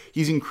ignore.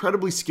 He's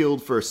incredibly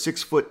skilled for a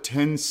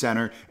 6'10"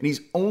 center, and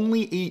he's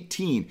only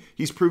 18.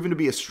 He's proven to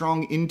be a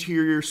strong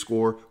interior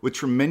scorer with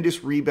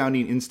tremendous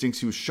rebounding instincts.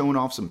 He was showing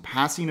off some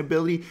passing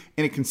ability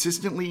and a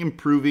consistently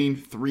improving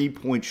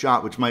three-point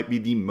shot, which might be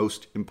the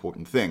most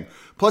important thing.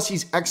 Plus,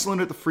 he's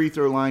excellent at the free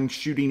throw line,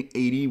 shooting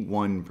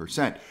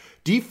 81%.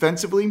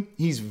 Defensively,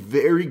 he's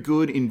very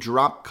good in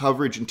drop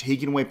coverage and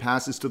taking away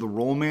passes to the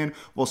roll man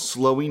while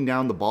slowing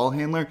down the ball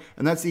handler,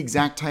 and that's the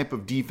exact type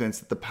of defense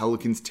that the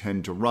Pelicans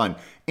tend to run.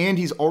 And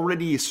he's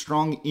already a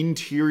strong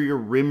interior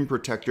rim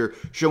protector,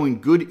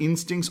 showing good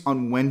instincts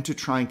on when to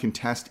try and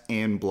contest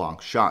and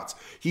block shots.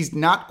 He's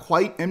not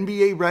quite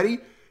NBA ready.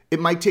 It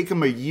might take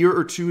him a year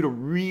or two to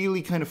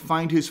really kind of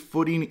find his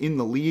footing in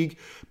the league,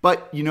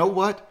 but you know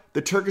what?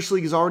 The Turkish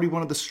league is already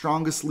one of the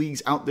strongest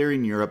leagues out there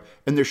in Europe,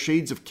 and there's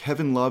shades of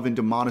Kevin Love and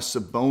Domantas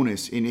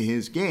Sabonis in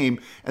his game,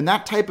 and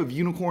that type of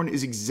unicorn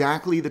is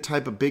exactly the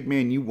type of big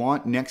man you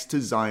want next to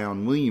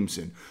Zion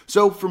Williamson.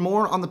 So for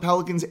more on the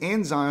Pelicans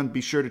and Zion, be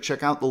sure to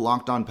check out the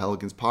Locked On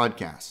Pelicans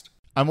podcast.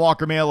 I'm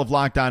Walker Mail of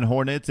Locked On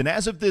Hornets, and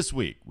as of this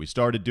week, we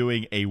started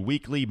doing a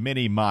weekly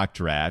mini mock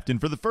draft, and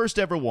for the first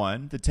ever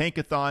one, the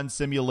Tankathon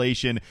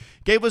simulation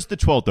gave us the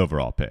 12th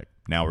overall pick.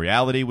 Now,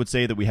 reality would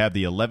say that we have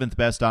the 11th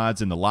best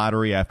odds in the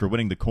lottery after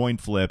winning the coin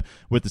flip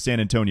with the San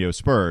Antonio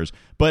Spurs,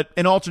 but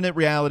in alternate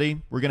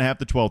reality, we're going to have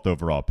the 12th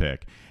overall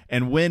pick.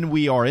 And when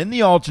we are in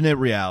the alternate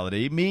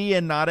reality, me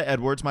and Nada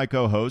Edwards, my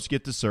co-host,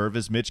 get to serve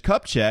as Mitch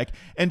Kupchak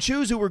and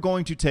choose who we're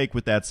going to take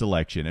with that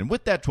selection. And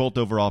with that 12th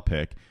overall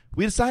pick,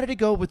 we decided to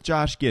go with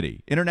Josh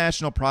Giddey,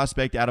 international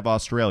prospect out of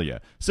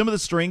Australia. Some of the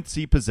strengths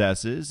he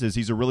possesses is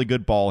he's a really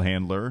good ball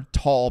handler,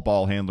 tall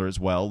ball handler as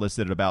well,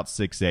 listed at about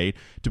 6'8".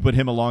 To put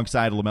him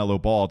alongside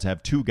LaMelo Ball, to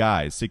have two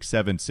guys,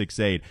 6'7",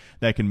 6'8",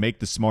 that can make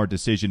the smart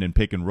decision in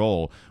pick and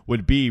roll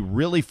would be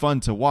really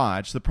fun to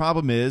watch. The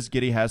problem is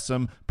Giddey has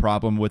some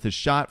problem with his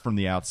shot from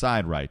the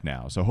outside right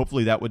now, so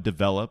hopefully that would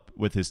develop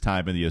with his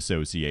time in the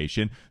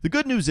association. The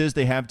good news is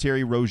they have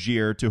Terry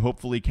Rozier to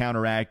hopefully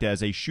counteract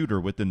as a shooter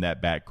within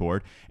that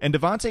backcourt. And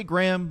Devontae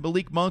Graham,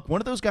 Malik Monk, one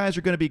of those guys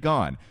are going to be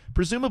gone.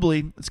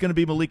 Presumably, it's going to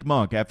be Malik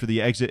Monk after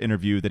the exit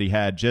interview that he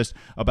had just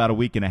about a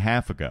week and a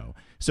half ago.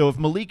 So if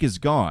Malik is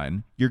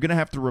gone, you're going to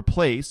have to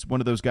replace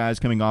one of those guys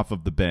coming off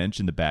of the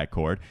bench in the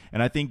backcourt,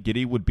 and I think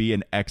Giddey would be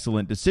an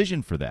excellent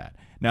decision for that.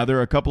 Now, there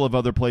are a couple of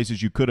other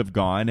places you could have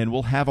gone, and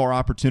we'll have our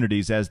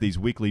opportunities as these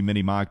weekly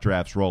mini mock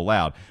drafts roll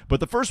out. But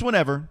the first one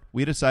ever,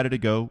 we decided to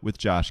go with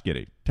Josh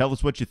Giddey. Tell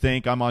us what you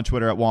think. I'm on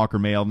Twitter at Walker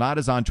Mail.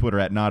 Nada's on Twitter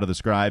at Nada the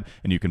Scribe,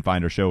 and you can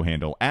find our show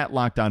handle at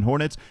Locked On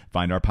Hornets.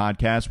 Find our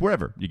podcast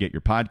wherever you get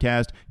your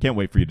podcast. Can't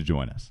wait for you to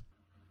join us.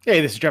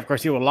 Hey, this is Jeff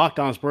Garcia with Locked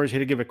On Spurs, here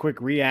to give a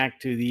quick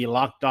react to the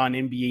Locked On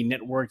NBA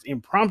Network's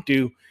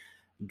impromptu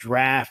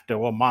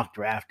mock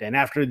draft. And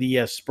after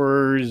the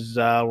Spurs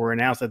were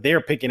announced that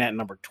they're picking at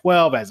number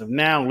 12 as of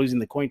now, losing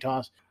the coin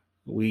toss,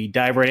 we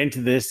dive right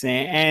into this.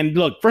 And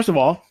look, first of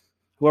all,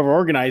 whoever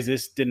organized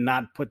this did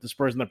not put the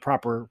Spurs in the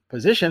proper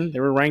position. They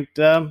were ranked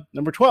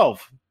number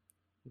 12.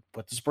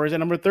 Put the Spurs at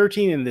number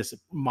 13 in this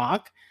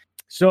mock.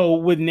 So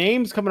with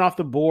names coming off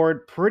the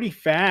board pretty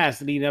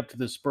fast leading up to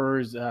the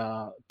Spurs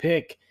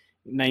pick,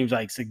 names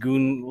like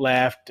Şengün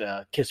left,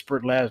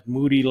 Kispert left,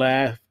 Moody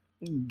left,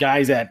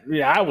 guys that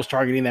I was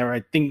targeting that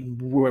I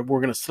think we're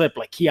going to slip,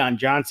 like Keon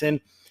Johnson.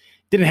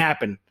 Didn't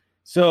happen.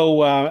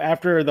 So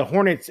after the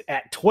Hornets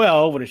at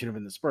 12, when it should have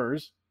been the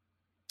Spurs,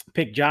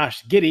 picked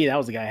Josh Giddey. That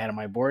was the guy I had on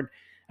my board.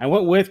 I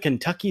went with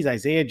Kentucky's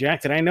Isaiah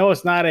Jackson. I know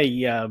it's not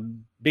a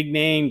big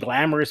name,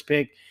 glamorous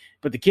pick,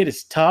 but the kid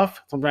is tough.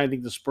 Sometimes I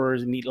think the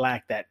Spurs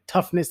lack that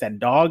toughness, that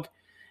dog.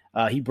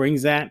 He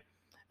brings that.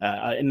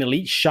 An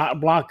elite shot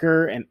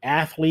blocker, an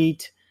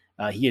athlete.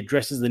 He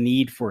addresses the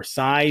need for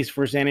size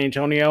for San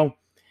Antonio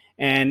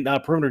and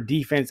perimeter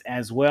defense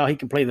as well. He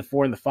can play the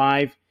 4 and the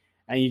 5.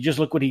 And you just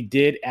look what he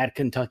did at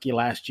Kentucky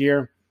last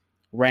year.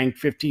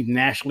 Ranked 15th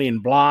nationally in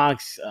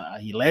blocks.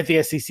 He led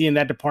the SEC in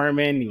that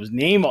department. He was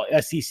named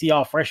SEC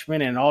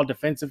All-Freshman and all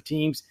defensive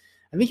teams.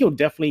 I think he'll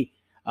definitely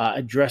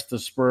address the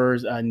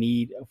Spurs'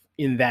 need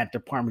in that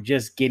department,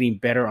 just getting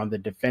better on the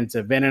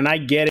defensive end. And I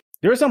get it.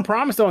 There was some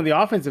promise, though, on the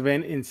offensive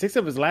end. In 6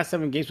 of his last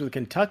 7 games with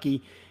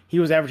Kentucky, he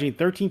was averaging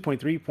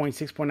 13.3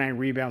 points, 6.9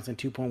 rebounds, and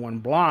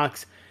 2.1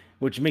 blocks,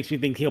 which makes me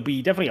think he'll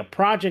be definitely a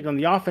project on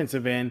the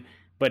offensive end,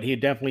 but he'll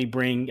definitely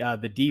bring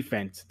the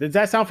defense. Does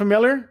that sound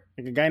familiar?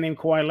 Like a guy named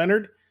Kawhi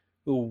Leonard,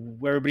 who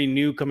everybody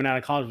knew coming out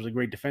of college was a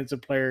great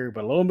defensive player,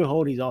 but lo and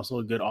behold, he's also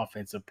a good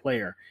offensive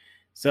player.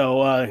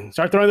 So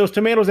start throwing those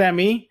tomatoes at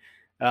me.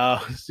 So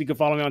you can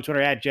follow me on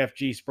Twitter at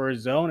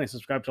JeffGSpursZone and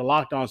subscribe to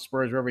Locked On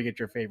Spurs wherever you get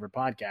your favorite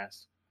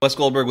podcasts. Wes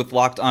Goldberg with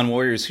Locked On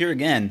Warriors here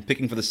again,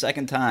 picking for the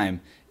second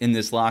time in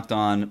this Locked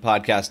On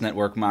Podcast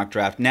Network mock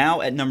draft,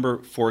 now at number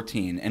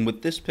 14. And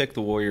with this pick,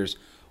 the Warriors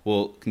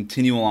will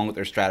continue along with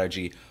their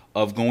strategy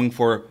of going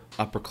for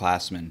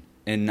upperclassmen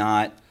and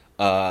not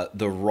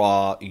the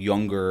raw,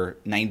 younger,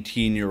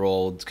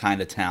 19-year-old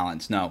kind of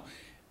talents. No,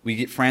 we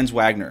get Franz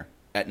Wagner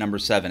at number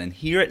 7. And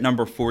here at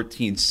number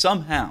 14,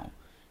 somehow,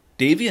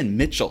 Davion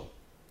Mitchell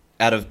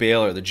out of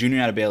Baylor, the junior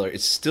out of Baylor,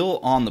 is still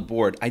on the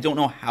board. I don't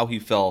know how he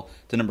fell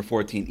to number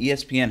 14.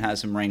 ESPN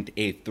has him ranked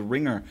 8th. The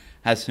Ringer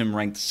has him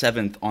ranked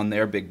 7th on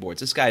their big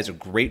boards. This guy is a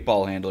great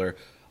ball handler,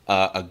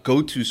 a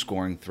go-to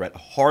scoring threat, a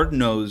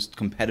hard-nosed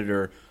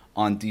competitor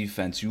on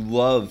defense. You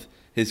love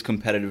his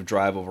competitive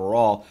drive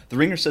overall. The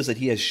Ringer says that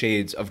he has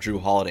shades of Drew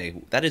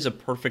Holiday. That is a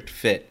perfect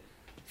fit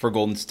for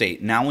Golden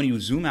State. Now when you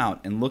zoom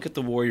out and look at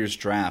the Warriors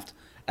draft,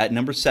 at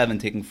number 7,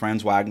 taking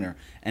Franz Wagner,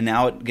 and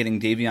now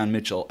getting Davion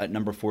Mitchell at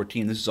number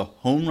 14. This is a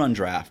home run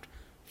draft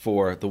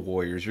for the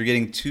Warriors. You're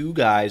getting 2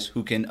 guys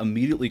who can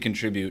immediately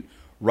contribute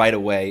right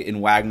away,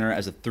 in Wagner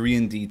as a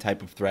 3-and-D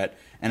type of threat,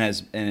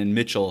 and in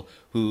Mitchell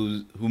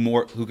who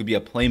could be a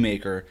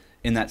playmaker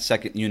in that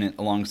second unit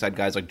alongside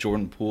guys like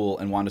Jordan Poole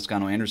and Juan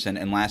Toscano-Anderson,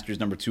 and last year's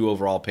number 2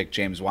 overall pick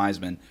James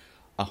Wiseman.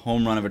 A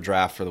home run of a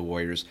draft for the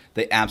Warriors.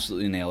 They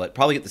absolutely nail it.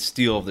 Probably get the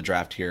steal of the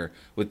draft here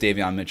with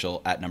Davion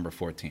Mitchell at number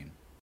 14.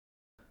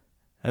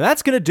 And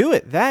that's going to do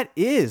it. That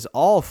is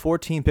all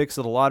 14 picks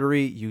of the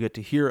lottery. You get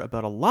to hear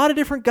about a lot of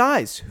different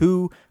guys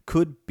who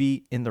could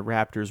be in the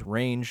Raptors'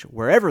 range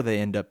wherever they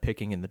end up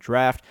picking in the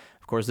draft.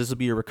 Of course, this will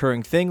be a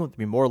recurring thing. There'll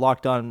be more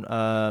Locked On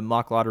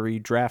mock lottery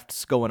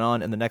drafts going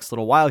on in the next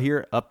little while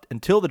here up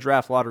until the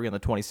draft lottery on the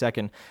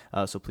 22nd.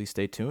 So please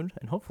stay tuned,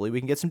 and hopefully we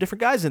can get some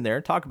different guys in there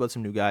and talk about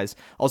some new guys.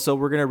 Also,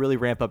 we're going to really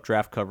ramp up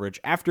draft coverage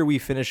after we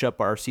finish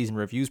up our season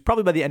reviews,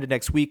 probably by the end of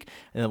next week,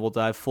 and then we'll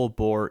dive full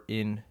bore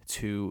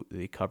into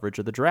the coverage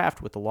of the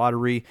draft with the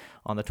lottery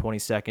on the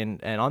 22nd.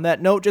 And on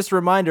that note, just a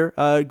reminder,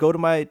 go to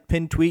my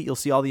pinned tweet. You'll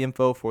see all the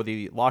info for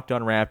the Locked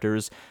On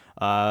Raptors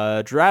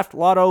draft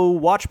lotto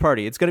watch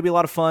party. It's going to be a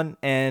lot of fun,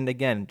 and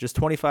again, just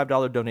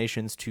 $25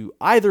 donations to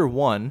either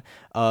one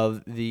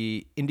of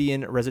the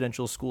Indian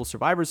Residential School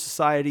Survivors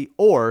Society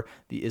or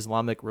the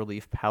Islamic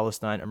Relief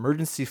Palestine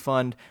Emergency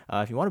Fund.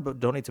 If you want to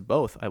donate to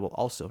both, I will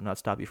also not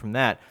stop you from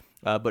that.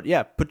 But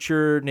yeah, put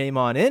your name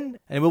on in,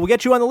 and we'll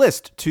get you on the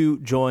list to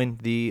join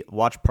the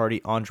watch party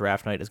on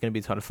draft night. It's going to be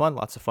a ton of fun.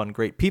 Lots of fun,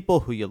 great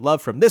people who you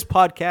love from this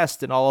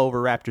podcast and all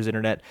over Raptors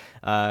internet.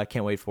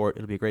 Can't wait for it.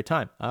 It'll be a great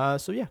time.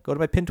 So yeah, go to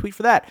my pinned tweet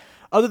for that.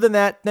 Other than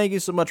that, thank you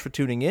so much for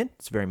tuning in.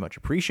 It's very much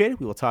appreciated.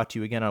 We will talk to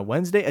you again on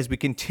Wednesday as we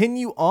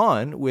continue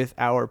on with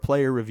our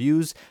player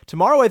reviews.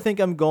 Tomorrow, I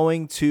think I'm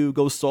going to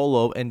go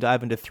solo and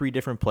dive into 3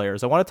 different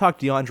players. I want to talk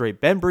DeAndre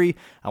Bembry,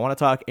 I want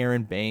to talk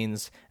Aaron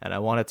Baines, and I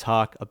want to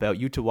talk about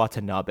Yuta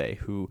Watanabe,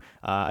 who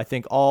I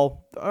think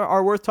all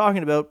are worth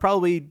talking about.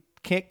 Probably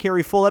can't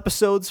carry full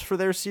episodes for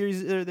their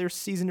series, their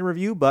season in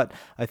review, but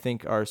I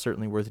think are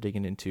certainly worth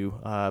digging into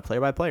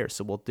player by player.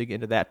 So we'll dig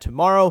into that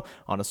tomorrow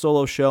on a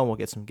solo show, and we'll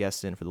get some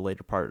guests in for the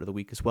later part of the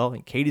week as well.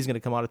 And Katie's going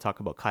to come on to talk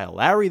about Kyle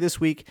Lowry this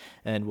week,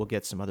 and we'll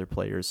get some other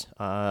players,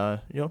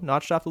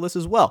 notched off the list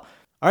as well.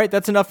 All right,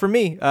 that's enough for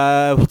me.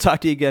 We'll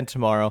talk to you again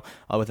tomorrow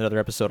with another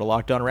episode of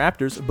Locked On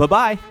Raptors.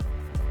 Bye-bye.